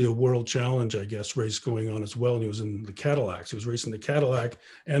was actually a World Challenge, I guess, race going on as well. And he was in the Cadillacs. He was racing the Cadillac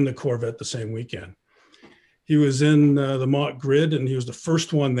and the Corvette the same weekend. He was in the Mott grid and he was the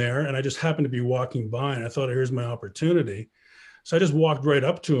first one there. And I just happened to be walking by and I thought, here's my opportunity. So I just walked right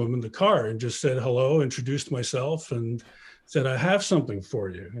up to him in the car and just said hello, introduced myself and said, I have something for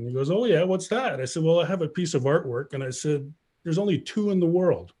you. And he goes, oh yeah, what's that? I said, well, I have a piece of artwork. And I said, there's only two in the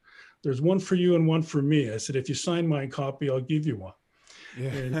world. There's one for you and one for me. I said, if you sign my copy, I'll give you one. Yeah.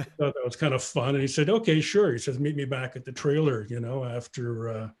 And he thought that was kind of fun. And he said, okay, sure. He says, meet me back at the trailer,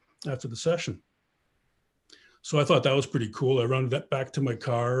 after the session. So I thought that was pretty cool. I run that back to my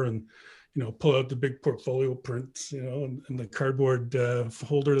car and, pull out the big portfolio prints, and the cardboard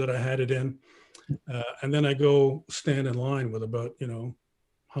holder that I had it in. And then I go stand in line with about,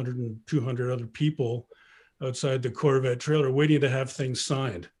 100 and 200 other people outside the Corvette trailer waiting to have things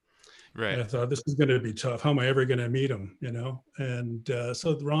signed. Right. And I thought, this is going to be tough. How am I ever going to meet him? And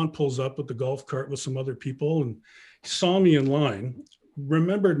so Ron pulls up with the golf cart with some other people and he saw me in line,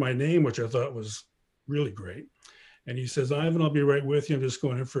 remembered my name, which I thought was really great. And he says, Ivan, I'll be right with you. I'm just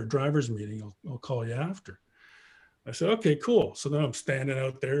going in for a driver's meeting. I'll call you after. I said, okay, cool. So then I'm standing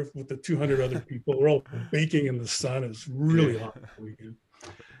out there with the 200 other people. We're all baking in the sun. It's really hot that weekend.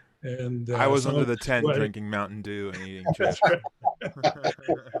 And I was under the tent drinking Mountain Dew and eating chips.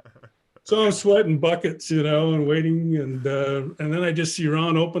 So I'm sweating buckets, and waiting. And then I just see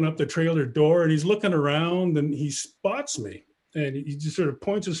Ron open up the trailer door and he's looking around and he spots me and he just sort of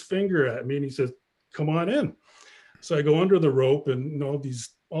points his finger at me and he says, come on in. So I go under the rope and all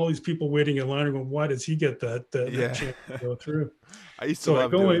these people waiting in line are going, why does he get that chance to go through? I used to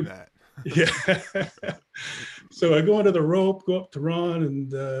love doing that. Yeah. So I go into the rope, go up to Ron,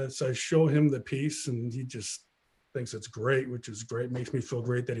 and so I show him the piece, and he just thinks it's great, which is great. Makes me feel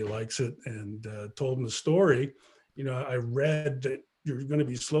great that he likes it, and told him the story. I read that you're going to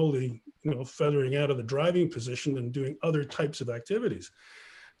be slowly, feathering out of the driving position and doing other types of activities.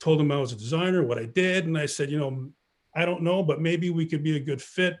 Told him I was a designer, what I did, and I said, I don't know, but maybe we could be a good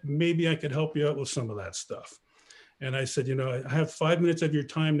fit. Maybe I could help you out with some of that stuff. And I said, I have 5 minutes of your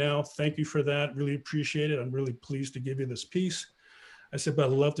time now. Thank you for that. Really appreciate it. I'm really pleased to give you this piece. I said, but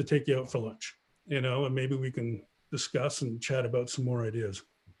I'd love to take you out for lunch, and maybe we can discuss and chat about some more ideas.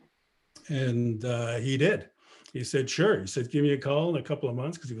 And he did. He said, sure. He said, give me a call in a couple of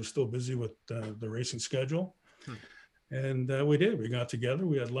months, because he was still busy with the racing schedule. And we did. We got together,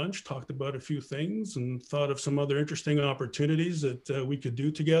 we had lunch, talked about a few things, and thought of some other interesting opportunities that we could do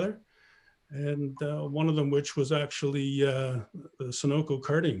together. And one of them, which was actually the Sunoco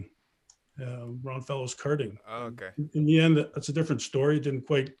karting, Ron Fellows karting. Oh, okay. In the end, that's a different story. It didn't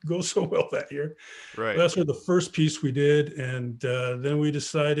quite go so well that year. Right. But that's sort of the first piece we did. And then we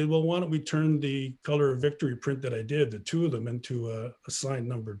decided, well, why don't we turn the Color of Victory print that I did, the two of them, into a signed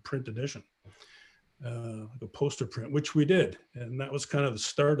numbered print edition. Like a poster print, which we did. And that was kind of the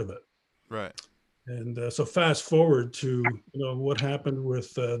start of it. Right. And so fast forward to, what happened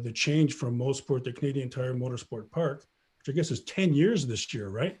with the change from Mosport to Canadian Tire Motorsport Park, which I guess is 10 years this year,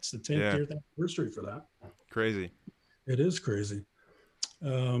 right? It's the 10th year anniversary for that. Crazy. It is crazy.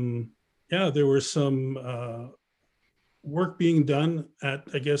 There was some work being done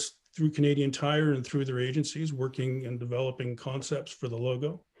I guess, through Canadian Tire and through their agencies, working and developing concepts for the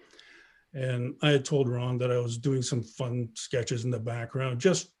logo. And I had told Ron that I was doing some fun sketches in the background,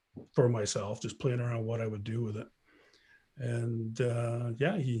 just for myself, just playing around what I would do with it. And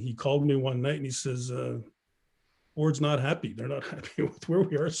he called me one night and he says, Ford's not happy. They're not happy with where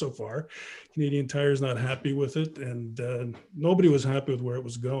we are so far. Canadian Tire's not happy with it. And nobody was happy with where it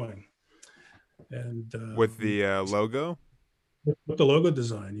was going. And with the logo? With the logo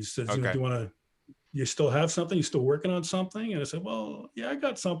design. He says, okay. Do you still have something? You still working on something? And I said, well, yeah, I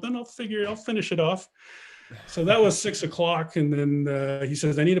got something. I'll finish it off. So that was 6 o'clock. And then he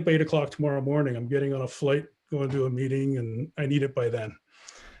says, I need it by 8 o'clock tomorrow morning. I'm getting on a flight, going to a meeting, and I need it by then.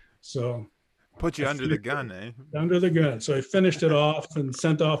 So put you under the gun, eh? Under the gun. So I finished it off and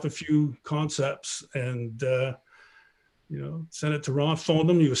sent off a few concepts and, sent it to Ron, phoned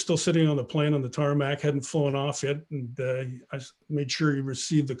him. He was still sitting on the plane on the tarmac, hadn't flown off yet. And I made sure he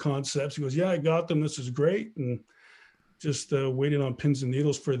received the concepts. He goes, yeah, I got them. This is great. And just waiting on pins and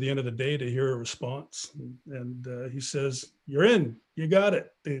needles for the end of the day to hear a response. And he says, you're in, you got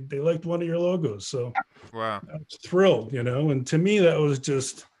it. They liked one of your logos. So wow, I was thrilled, and to me, that was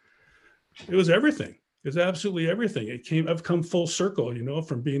it was everything. It's absolutely everything. I've come full circle,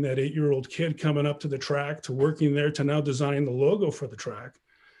 from being that 8-year-old kid coming up to the track to working there to now designing the logo for the track.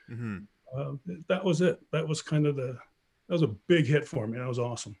 Mm-hmm. That was it. That was that was a big hit for me. That was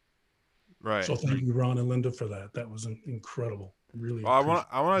awesome. Right. So thank you, Ron and Linda, for that. That was incredible. Really. Well,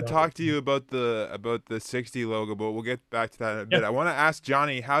 I want to talk to you about the 60 logo, but we'll get back to that in a bit. I want to ask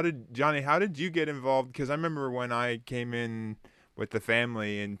Johnny, how did you get involved? Because I remember when I came in with the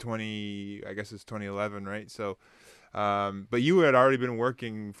family in 2011, right? So, but you had already been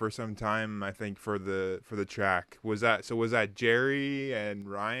working for some time, I think, for the track. Was that Jerry and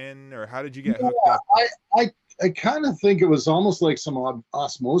Ryan, or how did you get hooked up? I kind of think it was almost like some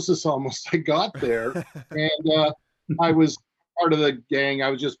osmosis almost. I got there and I was part of the gang. I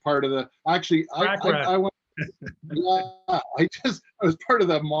was just part of I went, I was part of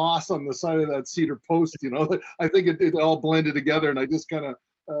that moss on the side of that cedar post, I think it all blended together and I just kind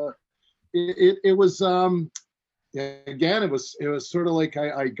of, it was, again, it was sort of like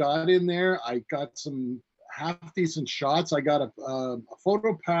I got in there, I got some half decent shots. I got a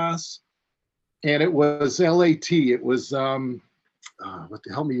photo pass. And it was LAT. It was what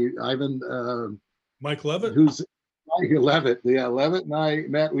the hell me, Ivan? Mike Levitt. Who's Levitt? Yeah, Levitt and I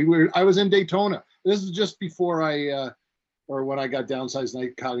met. I was in Daytona. This is just before or when I got downsized and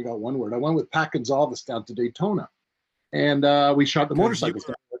I kind of got one word. I went with Pat Gonzalez down to Daytona, and we shot the motorcycles.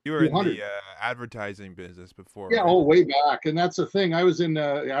 You were in the advertising business before. Yeah, right? way back. And that's the thing. I was in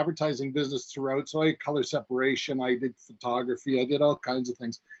the advertising business throughout. So I had color separation. I did photography. I did all kinds of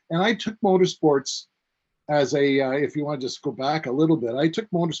things. And I took motorsports as if you want to just go back a little bit, I took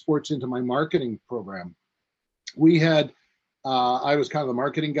motorsports into my marketing program. We had, I was kind of the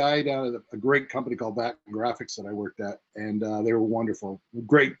marketing guy down at a great company called Back Graphics that I worked at. And they were wonderful.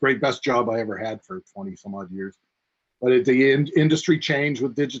 Great, best job I ever had for 20 some odd years. But the industry changed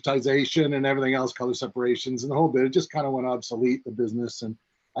with digitization and everything else, color separations and the whole bit. It just kind of went obsolete, the business, and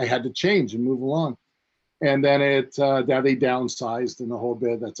I had to change and move along. And then they downsized and the whole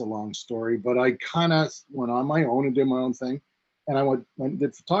bit. That's a long story. But I kind of went on my own and did my own thing. And I went and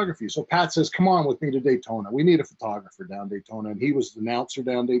did photography. So Pat says, come on with me to Daytona. We need a photographer down Daytona. And he was the announcer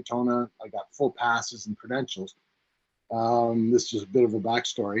down Daytona. I got full passes and credentials. This is just a bit of a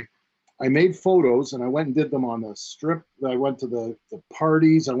backstory. I made photos and I went and did them on the strip. I went to the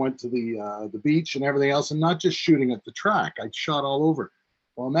parties. I went to the beach and everything else, and not just shooting at the track. I shot all over.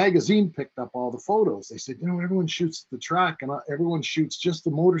 Well, a magazine picked up all the photos. They said, everyone shoots the track and everyone shoots just the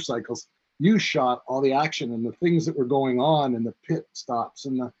motorcycles. You shot all the action and the things that were going on and the pit stops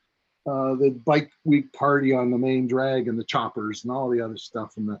and the bike week party on the main drag and the choppers and all the other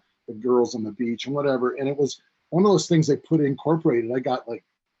stuff and the girls on the beach and whatever. And it was one of those things they incorporated. I got like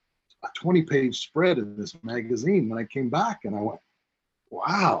a 20-page spread in this magazine when I came back, and I went,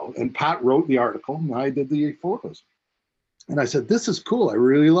 wow. And Pat wrote the article and I did the photos. And I said, this is cool. I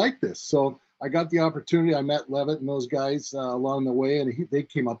really like this. So I got the opportunity. I met Levitt and those guys along the way, and they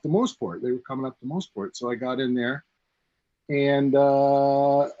came up to Moseport. They were coming up to Moseport. So I got in there, and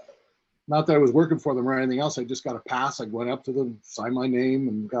not that I was working for them or anything else. I just got a pass. I went up to them, signed my name,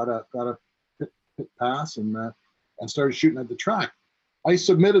 and got a pit pass, and started shooting at the track. I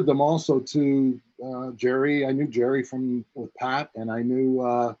submitted them also to Jerry. I knew Jerry with Pat, and I knew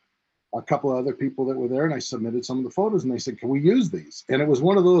a couple of other people that were there, and I submitted some of the photos, and they said, can we use these? And it was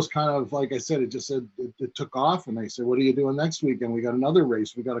one of those kind of, like I said, it took off, and they said, what are you doing next week? And we got another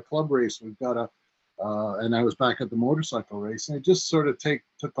race. We got a club race. We've got and I was back at the motorcycle race, and it just sort of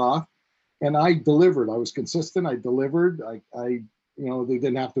took off, and I delivered. I was consistent. I delivered. I they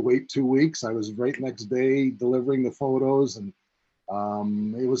didn't have to wait 2 weeks. I was right next day delivering the photos, and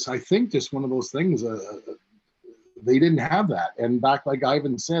it was, I think, just one of those things. They didn't have that, and back, like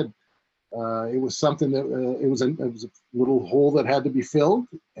Ivan said, it was something that it was a little hole that had to be filled.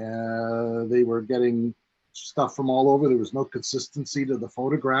 They were getting stuff from all over. There was no consistency to the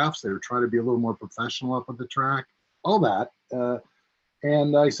photographs. They were trying to be a little more professional up at the track, all that.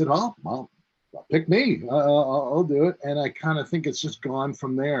 And I said, oh, well, pick me. I'll do it. And I kind of think it's just gone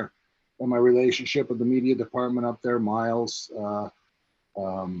from there. And my relationship with the media department up there, Miles.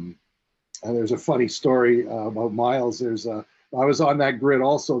 And there's a funny story about Miles. I was on that grid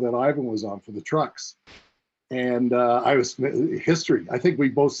also that Ivan was on for the trucks. And I was history. I think we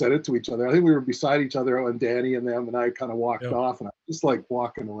both said it to each other. I think we were beside each other, and Danny and them, and I kind of walked off, and I was just like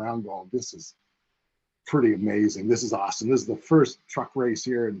walking around going, this is pretty amazing. This is awesome. This is the first truck race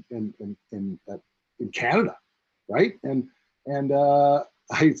here in Canada, right? And I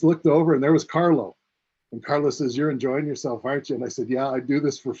looked over, and there was Carlo. And Carlo says, you're enjoying yourself, aren't you? And I said, yeah, I do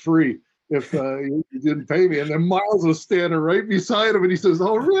this for free if you didn't pay me. And then Miles was standing right beside him, and he says,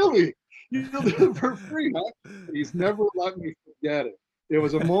 oh, really? You did it for free, huh? He's never let me forget it. There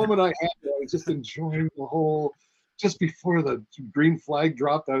was a moment I had where I was just enjoying the whole, just before the green flag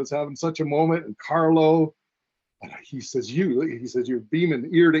dropped, I was having such a moment. And Carlo, and he says, you're beaming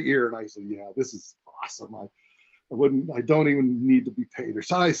ear to ear. And I said, yeah, this is awesome. I don't even need to be paid. Or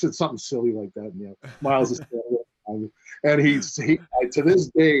so I said something silly like that. And Miles is still, and he to this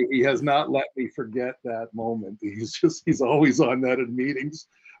day, he has not let me forget that moment. He's always on that in meetings.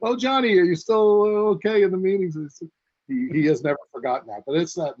 Oh, Johnny, are you still okay in the meetings? He has never forgotten that. But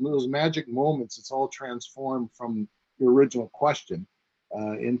it's those magic moments. It's all transformed from the original question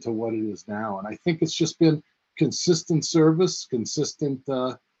into what it is now. And I think it's just been consistent service, consistent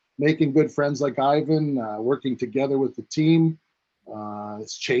making good friends like Ivan, working together with the team.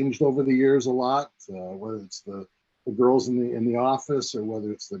 It's changed over the years a lot, whether it's the girls in the office, or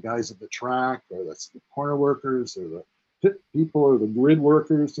whether it's the guys at the track, or that's the corner workers, or the pit people, or the grid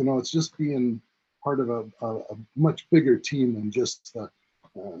workers. It's just being part of a much bigger team than just the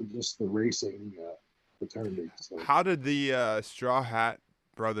racing fraternity. So. How did the Straw Hat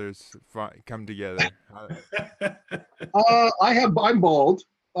brothers come together? I'm bald.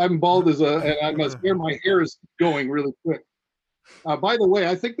 I'm bald and I must hear my hair is going really quick. By the way,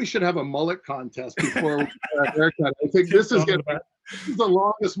 I think we should have a mullet contest before we get a haircut. I think this is the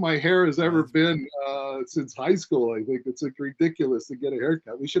longest my hair has ever been since high school. I think it's ridiculous to get a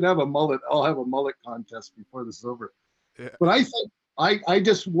haircut. We should have a mullet. I'll have a mullet contest before this is over. Yeah. But I think I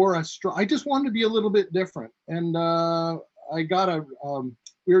just wore a straw. I just wanted to be a little bit different. And I got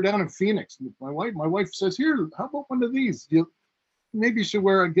we were down in Phoenix with my wife. My wife says, here, how about one of these? Maybe you should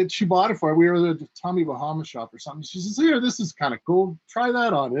she bought it for her. We were at the Tommy Bahama shop or something. She says, here, this is kind of cool. Try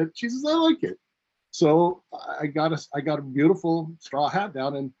that on it. She says, I like it. So I got a beautiful straw hat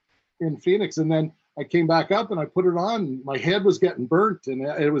down in Phoenix. And then I came back up and I put it on. My head was getting burnt. And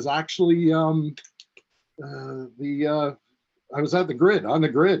it was actually I was at on the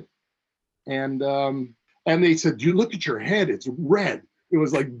grid. And And they said, you look at your head, it's red. It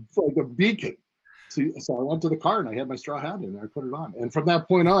was like a beacon. So I went to the car and I had my straw hat in there. I put it on. And from that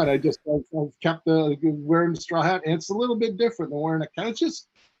point on, I kept wearing the straw hat. And it's a little bit different than wearing a cap. It's just,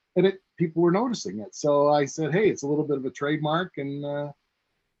 people were noticing it. So I said, hey, it's a little bit of a trademark. And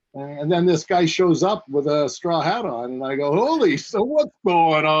then this guy shows up with a straw hat on. And I go, holy, so what's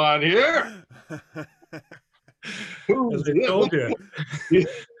going on here? As I told you,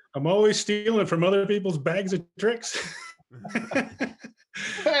 I'm always stealing from other people's bags of tricks.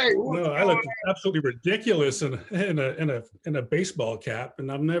 Hey, no, I look absolutely ridiculous in a baseball cap,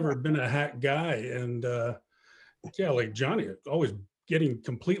 and I've never been a hat guy. And yeah, like Johnny, always getting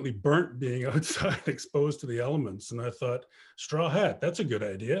completely burnt being outside, exposed to the elements. And I thought, straw hat, that's a good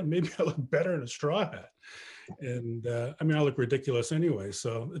idea. Maybe I look better in a straw hat. And I mean, I look ridiculous anyway,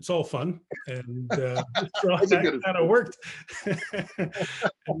 so it's all fun. And that kind of worked. And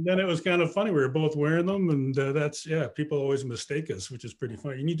then it was kind of funny. We were both wearing them, and people always mistake us, which is pretty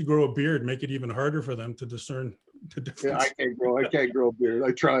funny. You need to grow a beard, make it even harder for them to discern the difference. Yeah, I can't grow a beard.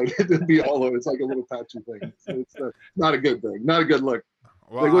 I tried. It'd be all over. It's like a little patchy thing. It's not a good thing. Not a good look.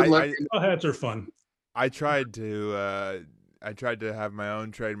 Well, hats are fun. I tried to have my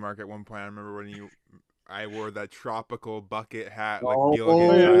own trademark at one point. I remember when I wore that tropical bucket hat, like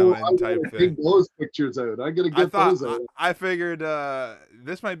Gilligan's Island type thing. Those pictures out. I gotta get those out. I figured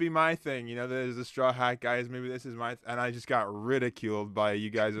this might be my thing. You know, there's the straw hat guys. Maybe this is my. And I just got ridiculed by you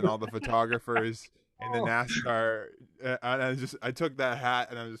guys and all the photographers in the NASCAR. And I took that hat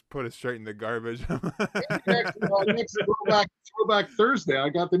and I just put it straight in the garbage. Next Throwback Thursday. I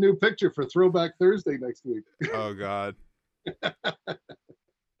got the new picture for Throwback Thursday next week. Oh God.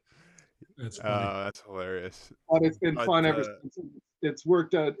 That's funny. That's hilarious. But it's been fun ever since. It's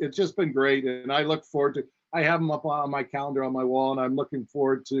worked out. It's just been great, and I look forward to. I have them up on my calendar on my wall, and I'm looking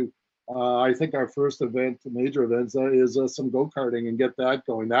forward to. I think our first major event, is some go-karting and get that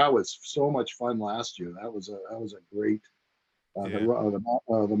going. That was so much fun last year. That was a great. The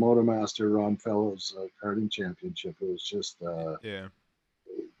Motormaster Ron Fellows karting championship. It was just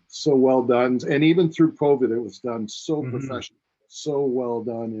so well done, and even through COVID, it was done so professional, so well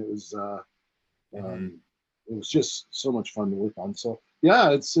done. It was. It was just so much fun to work on. So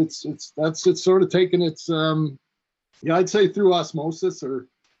yeah, it's sort of taken its I'd say through osmosis, or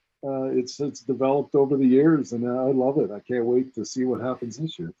it's developed over the years, and I love it. I can't wait to see what happens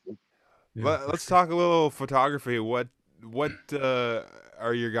this year. Yeah. Let's talk a little photography. What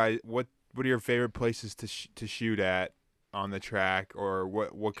are your guys? What are your favorite places to shoot at on the track, or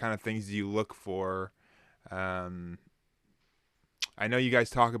what kind of things do you look for? I know you guys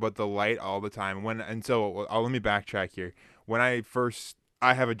talk about the light all the time. Let me backtrack here. I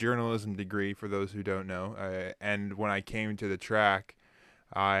have a journalism degree, for those who don't know, and when I came to the track,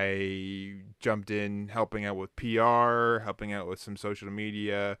 I jumped in helping out with PR, helping out with some social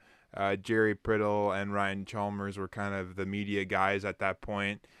media. Jerry Priddle and Ryan Chalmers were kind of the media guys at that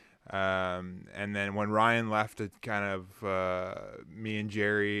point. And then when Ryan left, it kind of me and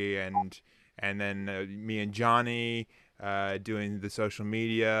Jerry and then me and Johnny doing the social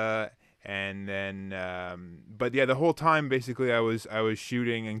media, and then but yeah, the whole time basically I was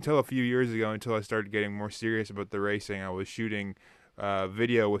shooting until a few years ago, until I started getting more serious about the racing. I was shooting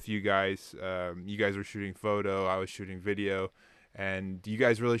video with you guys. You guys were shooting photo, I was shooting video, and you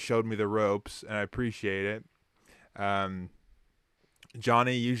guys really showed me the ropes, and I appreciate it.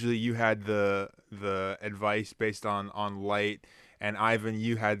 Johnny, usually you had the advice based on light, and Ivan,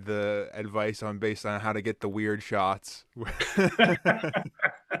 you had the advice based on how to get the weird shots,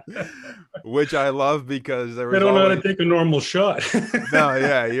 which I love, because I don't know how to take a normal shot. No,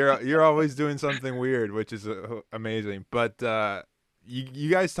 yeah, you're always doing something weird, which is amazing. But you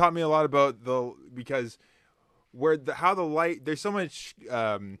guys taught me a lot about because how the light, there's so much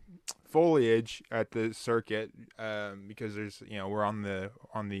foliage at the circuit, because there's we're on the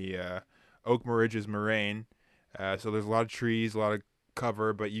Oak Ridges Moraine. So there's a lot of trees, a lot of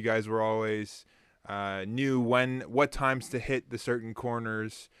cover, but you guys were always knew what times to hit the certain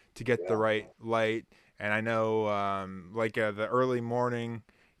corners to get the right light. And I know the early morning,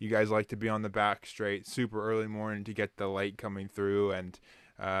 you guys like to be on the back straight, super early morning, to get the light coming through. And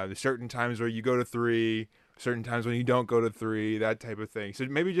there's certain times where you go to 3, certain times when you don't go to 3, that type of thing. So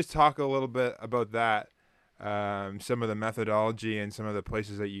maybe just talk a little bit about that, some of the methodology and some of the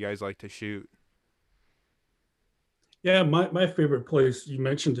places that you guys like to shoot. Yeah, my favorite place, you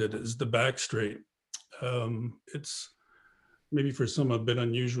mentioned it, is the back straight. It's maybe for some a bit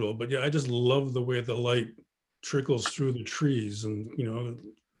unusual, but yeah, I just love the way the light trickles through the trees. And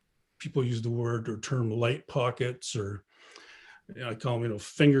people use the word or term light pockets, or I call them,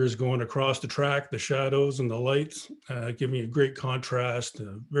 fingers going across the track, the shadows and the lights, giving a great contrast,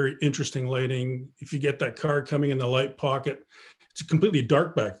 very interesting lighting. If you get that car coming in the light pocket, it's completely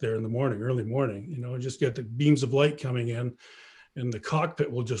dark back there in the morning, early morning, just get the beams of light coming in and the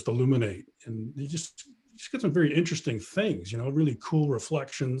cockpit will just illuminate. And you just get some very interesting things, really cool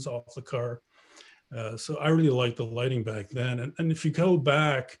reflections off the car. So I really liked the lighting back then. And if you go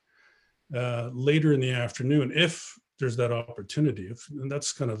back later in the afternoon, if there's that opportunity, and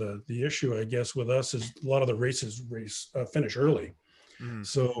that's kind of the issue, I guess, with us is a lot of the races finish early.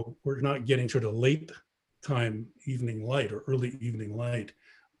 So we're not getting to the late time evening light or early evening light.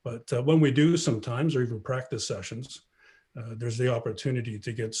 But when we do sometimes, or even practice sessions, there's the opportunity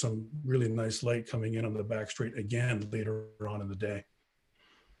to get some really nice light coming in on the back straight again later on in the day.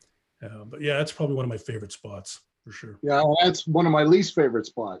 But yeah, that's probably one of my favorite spots for sure. Yeah, that's one of my least favorite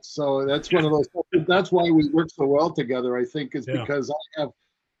spots. So that's one of those. That's why we work so well together, I think, is because I have,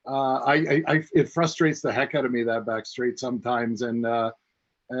 it frustrates the heck out of me, that back straight sometimes, and I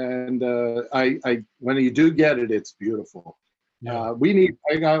when you do get it, it's beautiful. I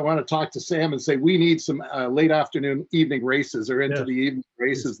want to talk to Sam and say we need some late afternoon, evening races, or into the evening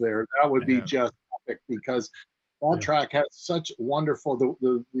races there. That would be just epic, because that track has such wonderful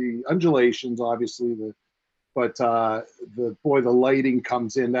the undulations, obviously, but the lighting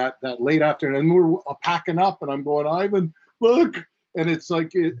comes in that late afternoon, and we're packing up, and I'm going, Ivan, look, and it's like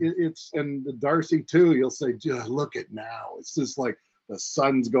it's and the Darcy too. You'll say, look at now. It's just like the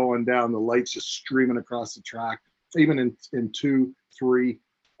sun's going down, the lights just streaming across the track. Even in 2, 3,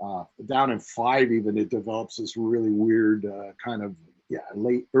 down in 5, even it develops this really weird kind of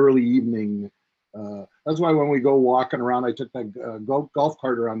early evening. That's why when we go walking around, I took that golf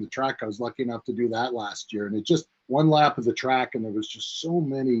cart around the track. I was lucky enough to do that last year, and it just one lap of the track, and there was just so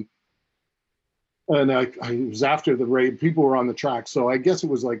many. And it was after the raid, people were on the track, so I guess it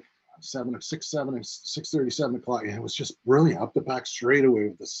was like 6:30, 7 o'clock, and it was just brilliant up the back straightaway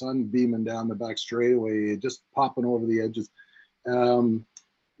with the sun beaming down the back straightaway, just popping over the edges. A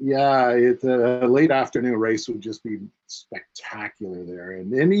late afternoon race would just be spectacular there,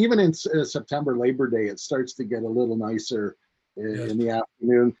 and even in September, Labor Day, it starts to get a little nicer in the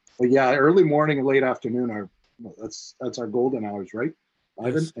afternoon. But early morning and late afternoon are that's our golden hours, right,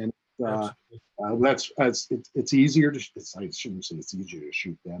 Ivan? Yes. And it's easier to. I shouldn't say it's easier to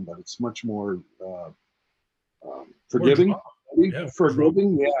shoot then, but it's much more forgiving.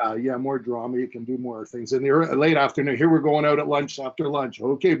 Forgiving, more drama. You can do more things in the late afternoon. Here we're going out at lunch, after lunch.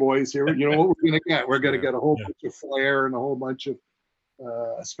 Okay, boys, here you know what we're gonna get. We're gonna get a whole bunch of flair and a whole bunch of,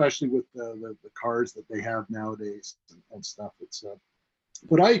 especially with the cars that they have nowadays and stuff. It's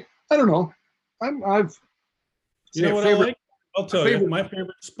but I don't know. I've you know what I like. I'll tell you, my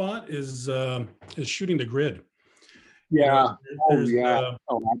favorite spot is shooting the grid. Absolutely.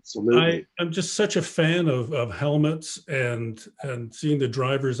 I'm just such a fan of helmets and seeing the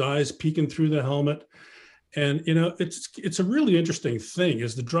driver's eyes peeking through the helmet. And, it's a really interesting thing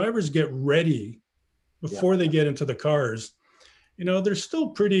as the drivers get ready before they get into the cars. They're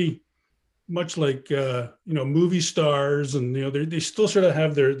still pretty much like, movie stars, and, they still sort of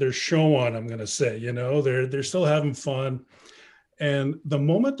have their show on, I'm going to say, they're still having fun. And the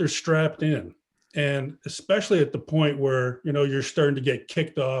moment they're strapped in, and especially at the point where, you're starting to get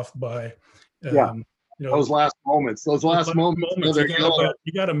kicked off by, those last moments, you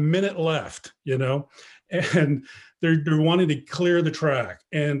got a minute left, and they're wanting to clear the track.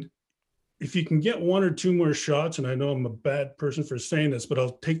 And if you can get 1 or 2 more shots, and I know I'm a bad person for saying this, but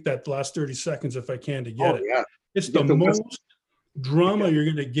I'll take that last 30 seconds if I can to get it. Yeah. It's the most drama you're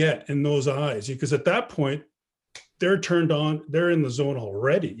going to get in those eyes, because at that point, they're turned on, they're in the zone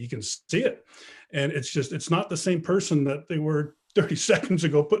already. You can see it. And it's not the same person that they were 30 seconds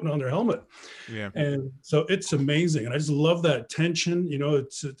ago putting on their helmet. Yeah. And so it's amazing. And I just love that tension.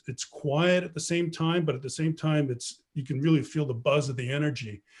 It's quiet at the same time, but at the same time, you can really feel the buzz of the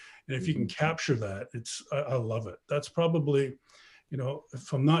energy. And if you can capture that, I love it. That's probably,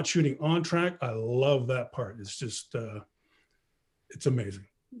 if I'm not shooting on track, I love that part. It's just, it's amazing.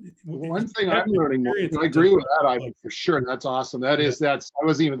 One thing I'm learning, I agree with that, Ivan, for sure. That's awesome. I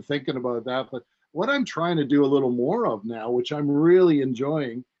wasn't even thinking about that, but what I'm trying to do a little more of now, which I'm really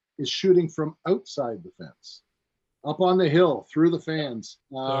enjoying, is shooting from outside the fence, up on the hill, through the fans.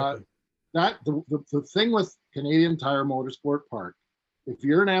 The thing with Canadian Tire Motorsport Park, if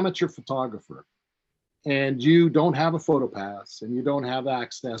you're an amateur photographer and you don't have a photo pass and you don't have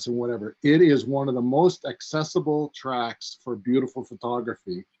access and whatever, it is one of the most accessible tracks for beautiful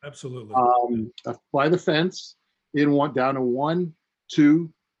photography. Absolutely. By the fence, down in 1,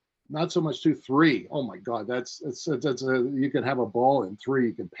 2, not so much 2, 3. Oh my God, that's you can have a ball in 3.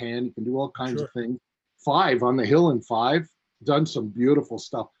 You can pan. You can do all kinds Sure. of things. 5 on the hill in 5, done some beautiful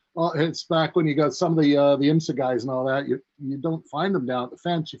stuff. Well, it's back when you got some of the IMSA guys and all that. You don't find them down at the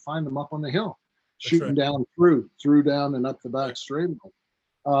fence. You find them up on the hill, shooting down through down and up the back straight.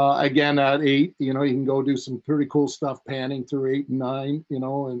 Again, at 8, you can go do some pretty cool stuff panning through 8 and 9,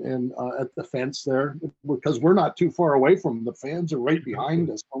 and at the fence there, because we're not too far away from them. The fans are right behind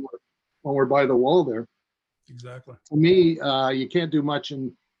us when we're by the wall there. Exactly. For me, you can't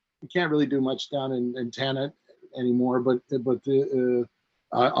really do much down in Tanit anymore. But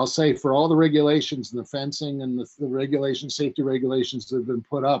I'll say for all the regulations and the fencing and the safety regulations that have been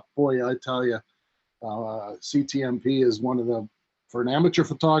put up, boy, I tell you, CTMP is one of the. For an amateur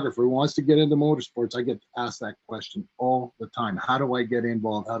photographer who wants to get into motorsports, I get asked that question all the time. How do I get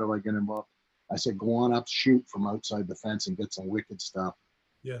involved? How do I get involved? I said, go on up, shoot from outside the fence and get some wicked stuff.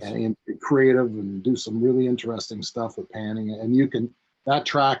 Yes. And be creative and do some really interesting stuff with panning. And you can, that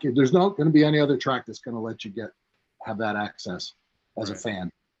track, there's not going to be any other track that's going to let you have that access as a fan.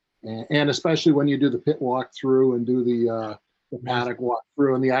 And especially when you do the pit walk through and do the paddock walk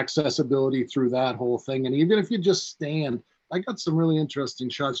through and the accessibility through that whole thing. And even if you just stand, I got some really interesting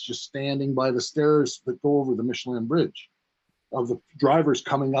shots just standing by the stairs that go over the Michelin Bridge of the drivers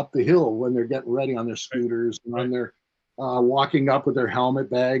coming up the hill when they're getting ready on their scooters and on their walking up with their helmet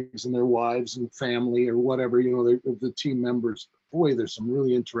bags and their wives and family or whatever, the team members. Boy, there's some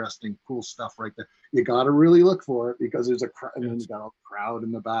really interesting, cool stuff right there. You got to really look for it because there's and then you got a crowd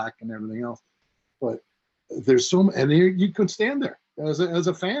in the back and everything else. But there's and you could stand there as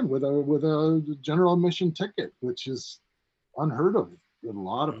a fan with a general admission ticket, which is unheard of in a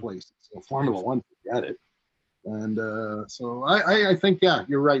lot of places. So Formula One, forget it. And so I think, yeah,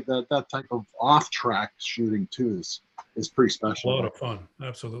 you're right. That type of off-track shooting too is pretty special. A lot of fun,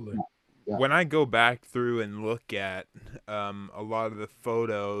 absolutely. Yeah. When I go back through and look at a lot of the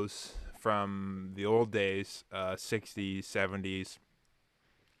photos from the old days, 60s, 70s,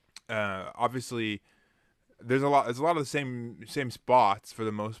 obviously there's a lot of the same spots for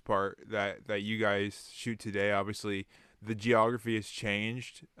the most part that you guys shoot today. Obviously the geography has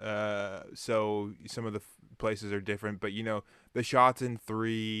changed, so some of the places are different, but the shots in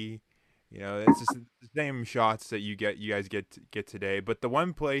 3, it's just the same shots that you guys get today. But the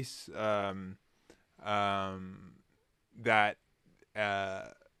one place that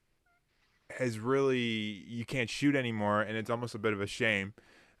has really, you can't shoot anymore, and it's almost a bit of a shame,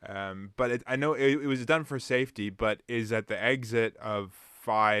 but I know it was done for safety, but is at the exit of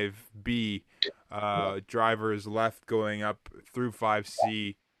 5B, drivers left going up through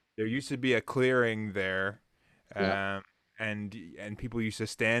 5C. There used to be a clearing there, and people used to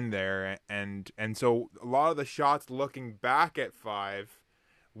stand there, and so a lot of the shots looking back at 5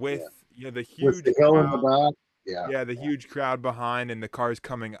 with the huge with the hill in the back. The huge crowd behind and the cars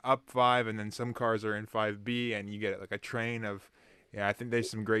coming up 5, and then some cars are in 5B, and you get like a train of I think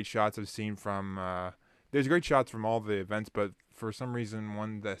there's some great shots I've seen from there's great shots from all the events, but for some reason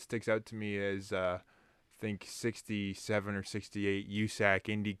one that sticks out to me is I think 67 or 68 USAC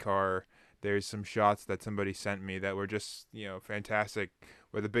IndyCar. There's some shots that somebody sent me that were just fantastic,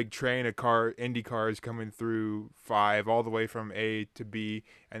 with a big train of Indy cars coming through 5 all the way from A to B,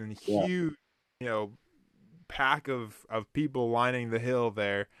 and then huge pack of people lining the hill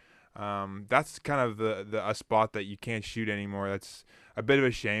there. That's kind of a spot that you can't shoot anymore. That's a bit of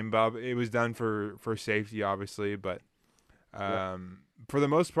a shame, Bob. It was done for safety, obviously, but for the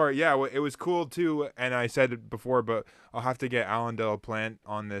most part, it was cool too. And I said it before, but I'll have to get Alan Delaplant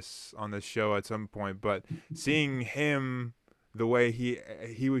on this show at some point. But seeing him, the way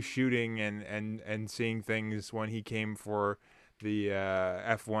he was shooting and seeing things when he came for the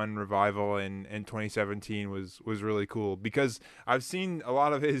F1 revival in 2017 was really cool, because I've seen a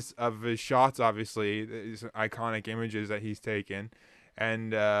lot of his shots, obviously his iconic images that he's taken,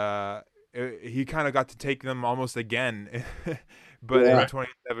 and he kind of got to take them almost again but in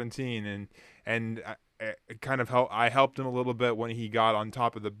 2017, and it kind of I helped him a little bit when he got on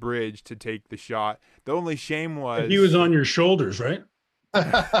top of the bridge to take the shot. The only shame was he was on your shoulders, right?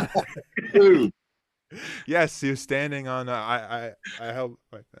 Dude. Yes, he was standing on. I helped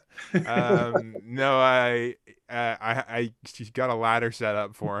like that. No, I got a ladder set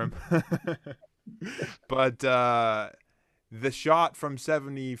up for him. But the shot from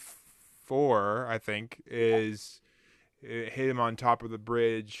 74, I think, it hit him on top of the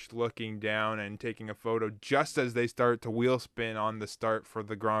bridge, looking down and taking a photo just as they start to wheel spin on the start for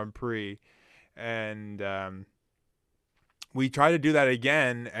the Grand Prix, and we tried to do that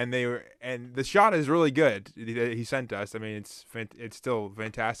again, and the shot is really good. He sent us. I mean, it's still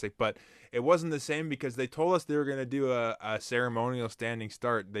fantastic, but it wasn't the same because they told us they were going to do a ceremonial standing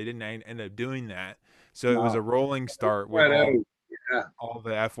start. They didn't end up doing that, so it was a rolling start with all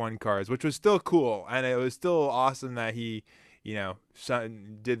the F1 cars, which was still cool, and it was still awesome that he,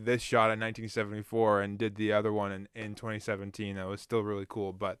 did this shot in 1974 and did the other one in 2017. That was still really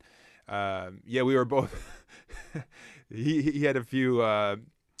cool, but. We were both. he had a few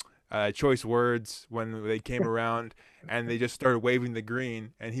choice words when they came around, and they just started waving the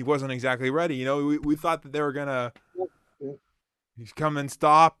green, and he wasn't exactly ready. We thought that they were gonna come and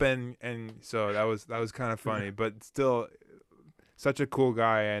stop, and so that was kind of funny, but still, such a cool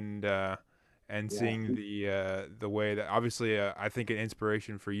guy, and seeing the way that obviously I think an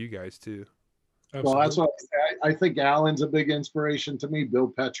inspiration for you guys too. Absolutely. Well, that's what I think. Alan's a big inspiration to me. Bill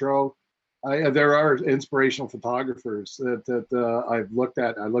Petro. There are inspirational photographers that I've looked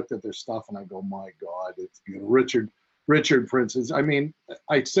at. I looked at their stuff and I go, my God, it's Richard Prince. I mean,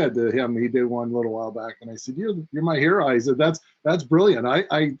 I said to him, he did one a little while back, and I said, "You're my hero." I said, "That's brilliant."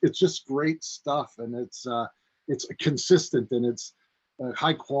 It's just great stuff, and it's consistent, and it's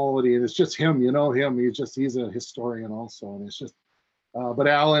high quality, and it's just him. Him. He's a historian also, and it's just. But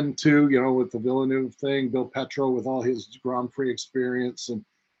Alan too, with the Villeneuve thing, Bill Petro with all his Grand Prix experience, and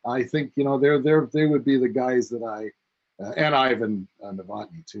I think they would be the guys that and Ivan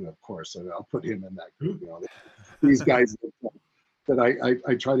Novotny too, of course. I'll put him in that group. These guys that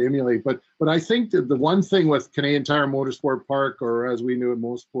I try to emulate. But I think that the one thing with Canadian Tire Motorsport Park, or as we knew it,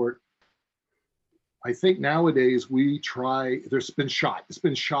 Mosport, I think nowadays it's been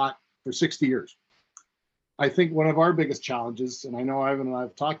shot for 60 years. I think one of our biggest challenges, and I know Ivan and I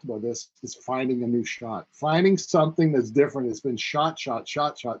have talked about this, is finding a new shot, finding something that's different. It's been shot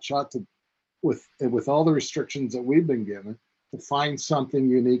with all the restrictions that we've been given, to find something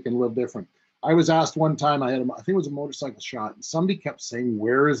unique and a little different. I was asked one time, I think it was a motorcycle shot, and somebody kept saying,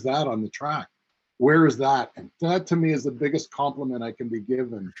 "Where is that on the track? Where is that?" And that to me is the biggest compliment I can be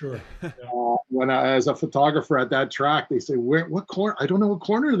given. Sure. When as a photographer at that track, they say, "What corner? I don't know what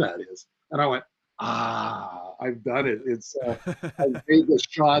corner that is." And I went, I've done it. It's I've made this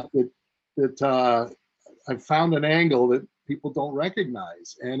shot that I've found an angle that people don't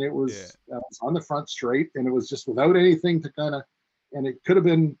recognize, and it was on the front straight, and it was just without anything to and it could have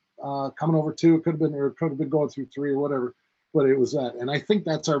been coming over two, it could have been going through three or whatever, but it was that. And I think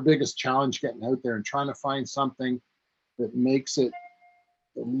that's our biggest challenge, getting out there and trying to find something that makes it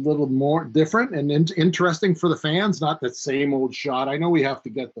a little more different and interesting for the fans, not the same old shot. I know we have to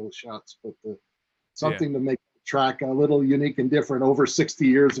get those shots, but something to make the track a little unique and different over 60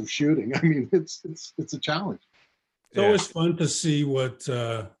 years of shooting. I mean, it's a challenge. It's always fun to see what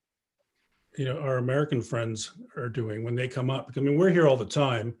our American friends are doing when they come up. I mean, we're here all the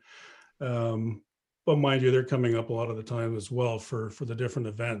time, but mind you, they're coming up a lot of the time as well for the different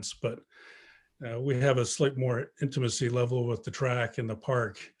events. But we have a slight more intimacy level with the track and the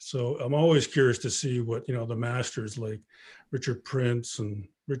park. So I'm always curious to see what the masters like Richard Prince and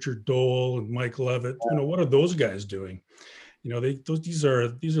Richard Dole and Mike Levitt. What are those guys doing? These are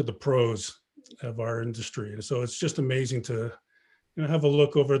the pros of our industry. And so it's just amazing to have a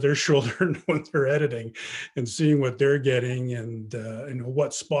look over their shoulder when they're editing and seeing what they're getting, and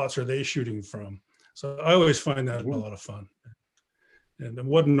what spots are they shooting from. So I always find that a lot of fun. And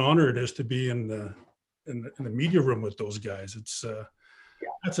what an honor it is to be in the media room with those guys. It's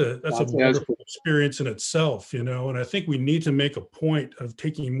that's a wonderful experience in itself, and I think we need to make a point of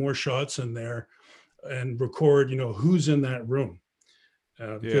taking more shots in there and record, who's in that room,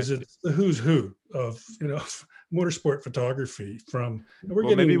 because it's the who's who of motorsport photography.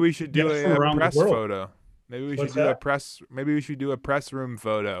 Maybe we should do a press photo. Maybe we should do a press. Maybe we should do a press room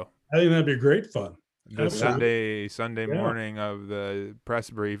photo. I think that'd be great fun. The Sunday morning of the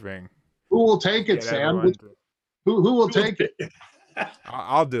press briefing. Who will take it, Sam? Who will take it?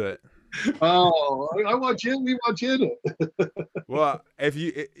 I'll do it. Oh, I want you. We want you to. Well, if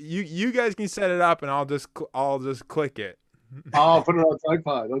you guys can set it up, and I'll just click it. I'll put it on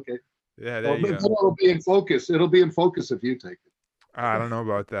tripod. Okay. Yeah, there you go. It'll be in focus. It'll be in focus if you take it. I don't know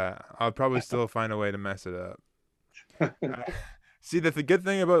about that. I'll probably still find a way to mess it up. See, the good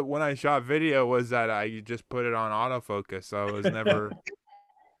thing about when I shot video was that I just put it on autofocus, so I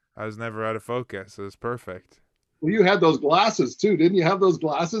was never out of focus. It was perfect. Well, you had those glasses too, didn't you? Have those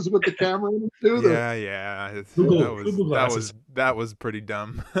glasses with the camera in them too? Yeah. That was pretty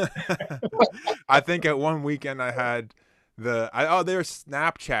dumb. I think at one weekend I had they were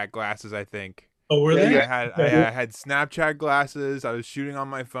Snapchat glasses, I think. Oh, were they? I had Snapchat glasses. I was shooting on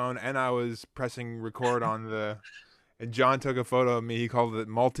my phone, and I was pressing record on the. And John took a photo of me. He called it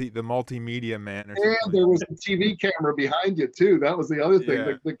the multimedia man or And something. there was a TV camera behind you too. That was the other thing.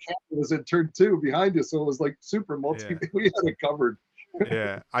 Yeah. The camera was in turn 2 behind you, so it was like super Yeah. We had it covered.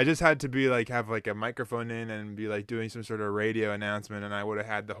 Yeah, I just had to be like have like a microphone in and be like doing some sort of radio announcement, and I would have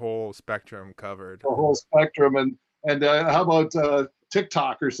had the whole spectrum covered. The whole spectrum. And how about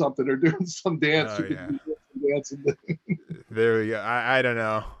TikTok or something, or doing some dance? Oh You could yeah, do some dancing. there we go. I don't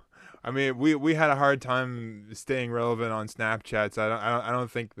know. I mean, we had a hard time staying relevant on Snapchat, so I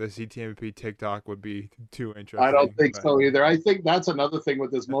don't think the CTMP TikTok would be too interesting. I don't think so either. I think that's another thing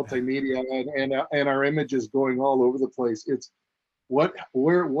with this multimedia and our images going all over the place. It's what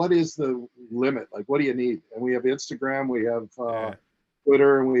is the limit? Like, what do you need? And we have Instagram, we have Yeah.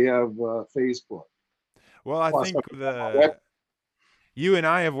 Twitter, and we have Facebook. Well, I Plus, think you and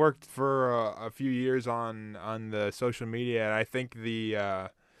I have worked for a few years on the social media, and I think the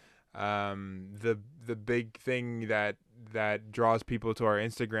big thing that draws people to our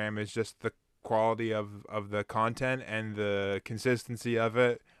Instagram is just the quality of the content and the consistency of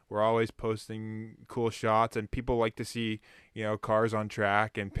it. We're always posting cool shots, and people like to see, cars on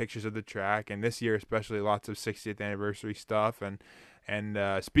track and pictures of the track. And this year, especially, lots of 60th anniversary stuff. And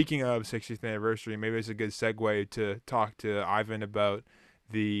speaking of 60th anniversary, maybe it's a good segue to talk to Ivan about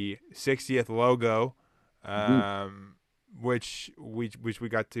the 60th logo, which we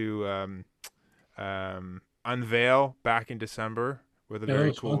got to unveil back in December with a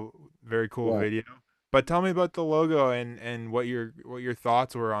very cool video. But tell me about the logo and what your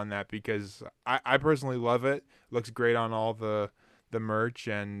thoughts were on that, because I personally love it. Looks great on all the merch,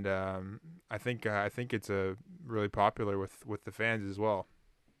 and I think it's a really popular with the fans as well.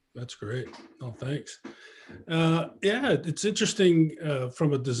 That's great. Oh, thanks. Yeah, it's interesting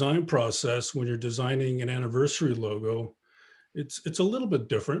from a design process. When you're designing an anniversary logo, it's a little bit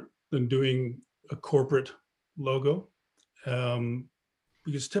different than doing a corporate logo,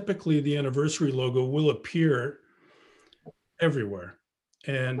 because typically the anniversary logo will appear everywhere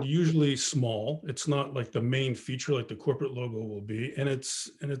and usually small. It's not like the main feature like the corporate logo will be, and it's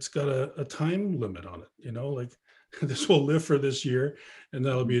got a time limit on it. Like this will live for this year, and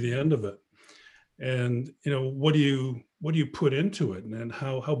that'll be the end of it. And what do you put into it, and then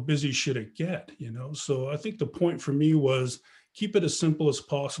how busy should it get? So I think the point for me was keep it as simple as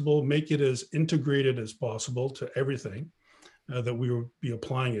possible, make it as integrated as possible to everything that we would be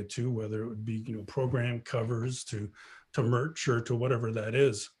applying it to, whether it would be program covers to merch or to whatever that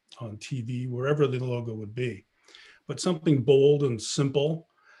is on TV, wherever the logo would be, but something bold and simple.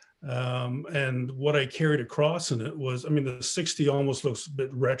 And what I carried across in it was, the 60 almost looks a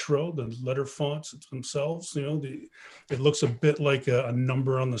bit retro, the letter fonts themselves, it looks a bit like a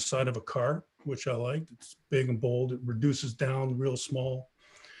number on the side of a car, which I liked. It's big and bold. It reduces down real small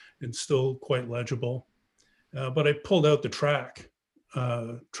and still quite legible. But I pulled out the track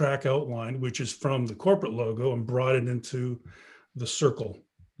outline, which is from the corporate logo, and brought it into the circle,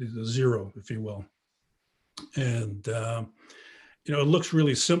 the zero, if you will. And it looks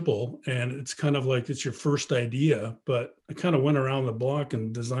really simple, and it's kind of like it's your first idea, but I kind of went around the block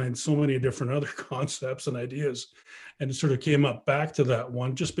and designed so many different other concepts and ideas, and it sort of came up back to that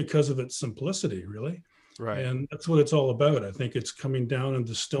one just because of its simplicity, really. Right. And that's what it's all about. I think it's coming down and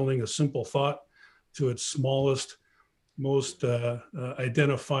distilling a simple thought to its smallest, most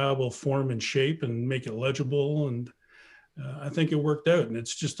identifiable form and shape, and make it legible. And I think it worked out, and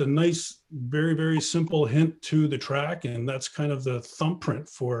it's just a nice, very, very simple hint to the track, and that's kind of the thumbprint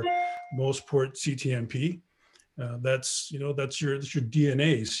for most port CTMP. That's your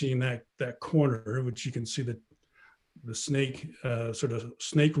DNA, seeing that corner, which you can see the snake sort of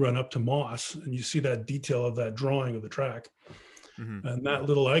snake run up to moss, and you see that detail of that drawing of the track. Mm-hmm. And that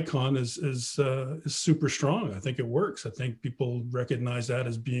little icon is super strong. I think it works. I think people recognize that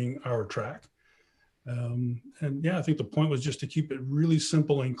as being our track. And yeah, I think the point was just to keep it really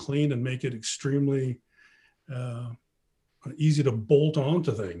simple and clean, and make it extremely easy to bolt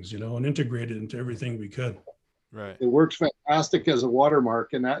onto things, and integrate it into everything we could. Right. It works fantastic as a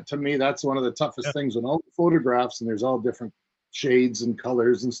watermark, and that, to me, that's one of the toughest things. When all the photographs, and there's all different shades and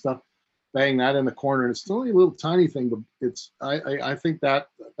colors and stuff, bang that in the corner, and it's only a little tiny thing, but it's I think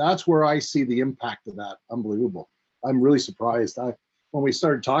that's where I see the impact of that. Unbelievable. I'm really surprised. When we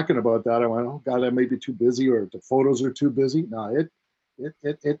started talking about that, I went, oh God, I may be too busy, or the photos are too busy. No,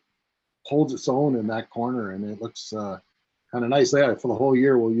 it holds its own in that corner, and it looks kind of nice. Yeah, for the whole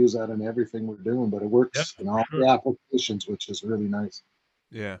year, we'll use that in everything we're doing, but it works in all the applications, which is really nice.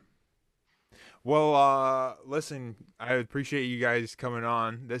 Yeah. Well, listen, I appreciate you guys coming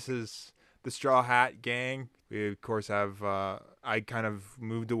on. This is the Straw Hat Gang. We of course have. I kind of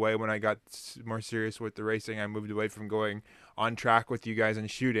moved away when I got more serious with the racing. I moved away from going on track with you guys and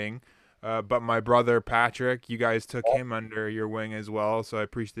shooting. But my brother Patrick, you guys took him under your wing as well, so I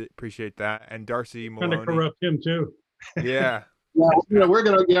appreciate that. And Darcy Maloney. Kind of corrupt him too. Yeah. Yeah, we're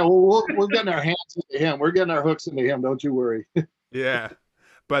gonna. Yeah, we're getting our hands into him. We're getting our hooks into him. Don't you worry. Yeah,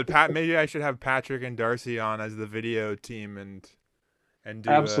 but maybe I should have Patrick and Darcy on as the video team and do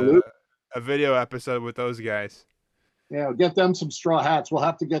Absolutely. A video episode with those guys. Yeah, get them some straw hats. We'll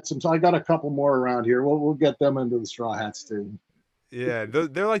have to get some. So I got a couple more around here. We'll get them into the straw hats too. Yeah,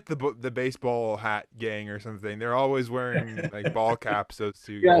 they're like the baseball hat gang or something. They're always wearing like ball caps. Those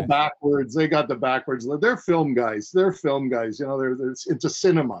two guys. Yeah, backwards. They got the backwards. They're film guys. They're film guys. You know, they're it's a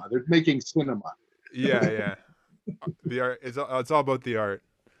cinema. They're making cinema. Yeah. The art. It's all about the art.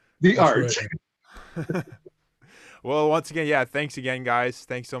 The art. Right. Well, once again, yeah. Thanks again, guys.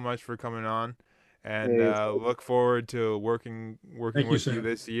 Thanks so much for coming on, and look forward to working with you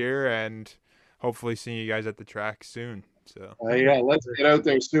this year, and hopefully seeing you guys at the track soon. So yeah, let's get out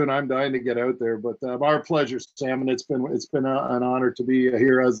there soon. I'm dying to get out there, but our pleasure, Sam, and it's been an honor to be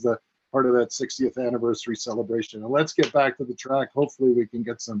here as the part of that 60th anniversary celebration. And let's get back to the track. Hopefully, we can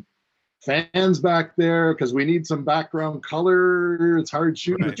get some fans back there because we need some background color. It's hard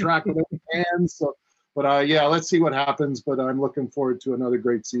shooting the track without fans. So, but yeah, let's see what happens. But I'm looking forward to another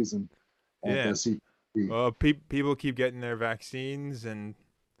great season. Yeah. Well, people keep getting their vaccines, and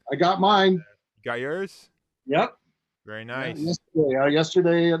I got mine. You got yours? Yep. Very nice.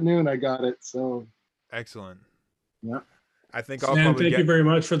 Yesterday at noon, I got it. So excellent. Yeah. I think Sam, thank you very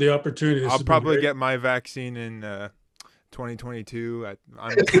much for the opportunity. I'll probably get my vaccine in 2022.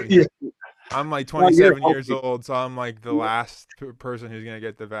 I'm like 27 years old, so I'm like the last person who's gonna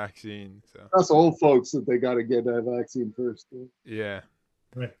get the vaccine. So us old folks that they got to get a vaccine first. Yeah.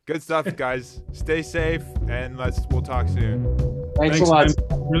 Right. Good stuff, guys. Stay safe, and we'll talk soon. Thanks a lot.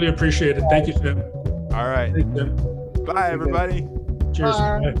 Sam. Really appreciate it. Thank you, Sam. All right. Thanks, Sam. Bye, everybody. Cheers.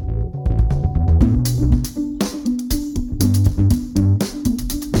 Bye.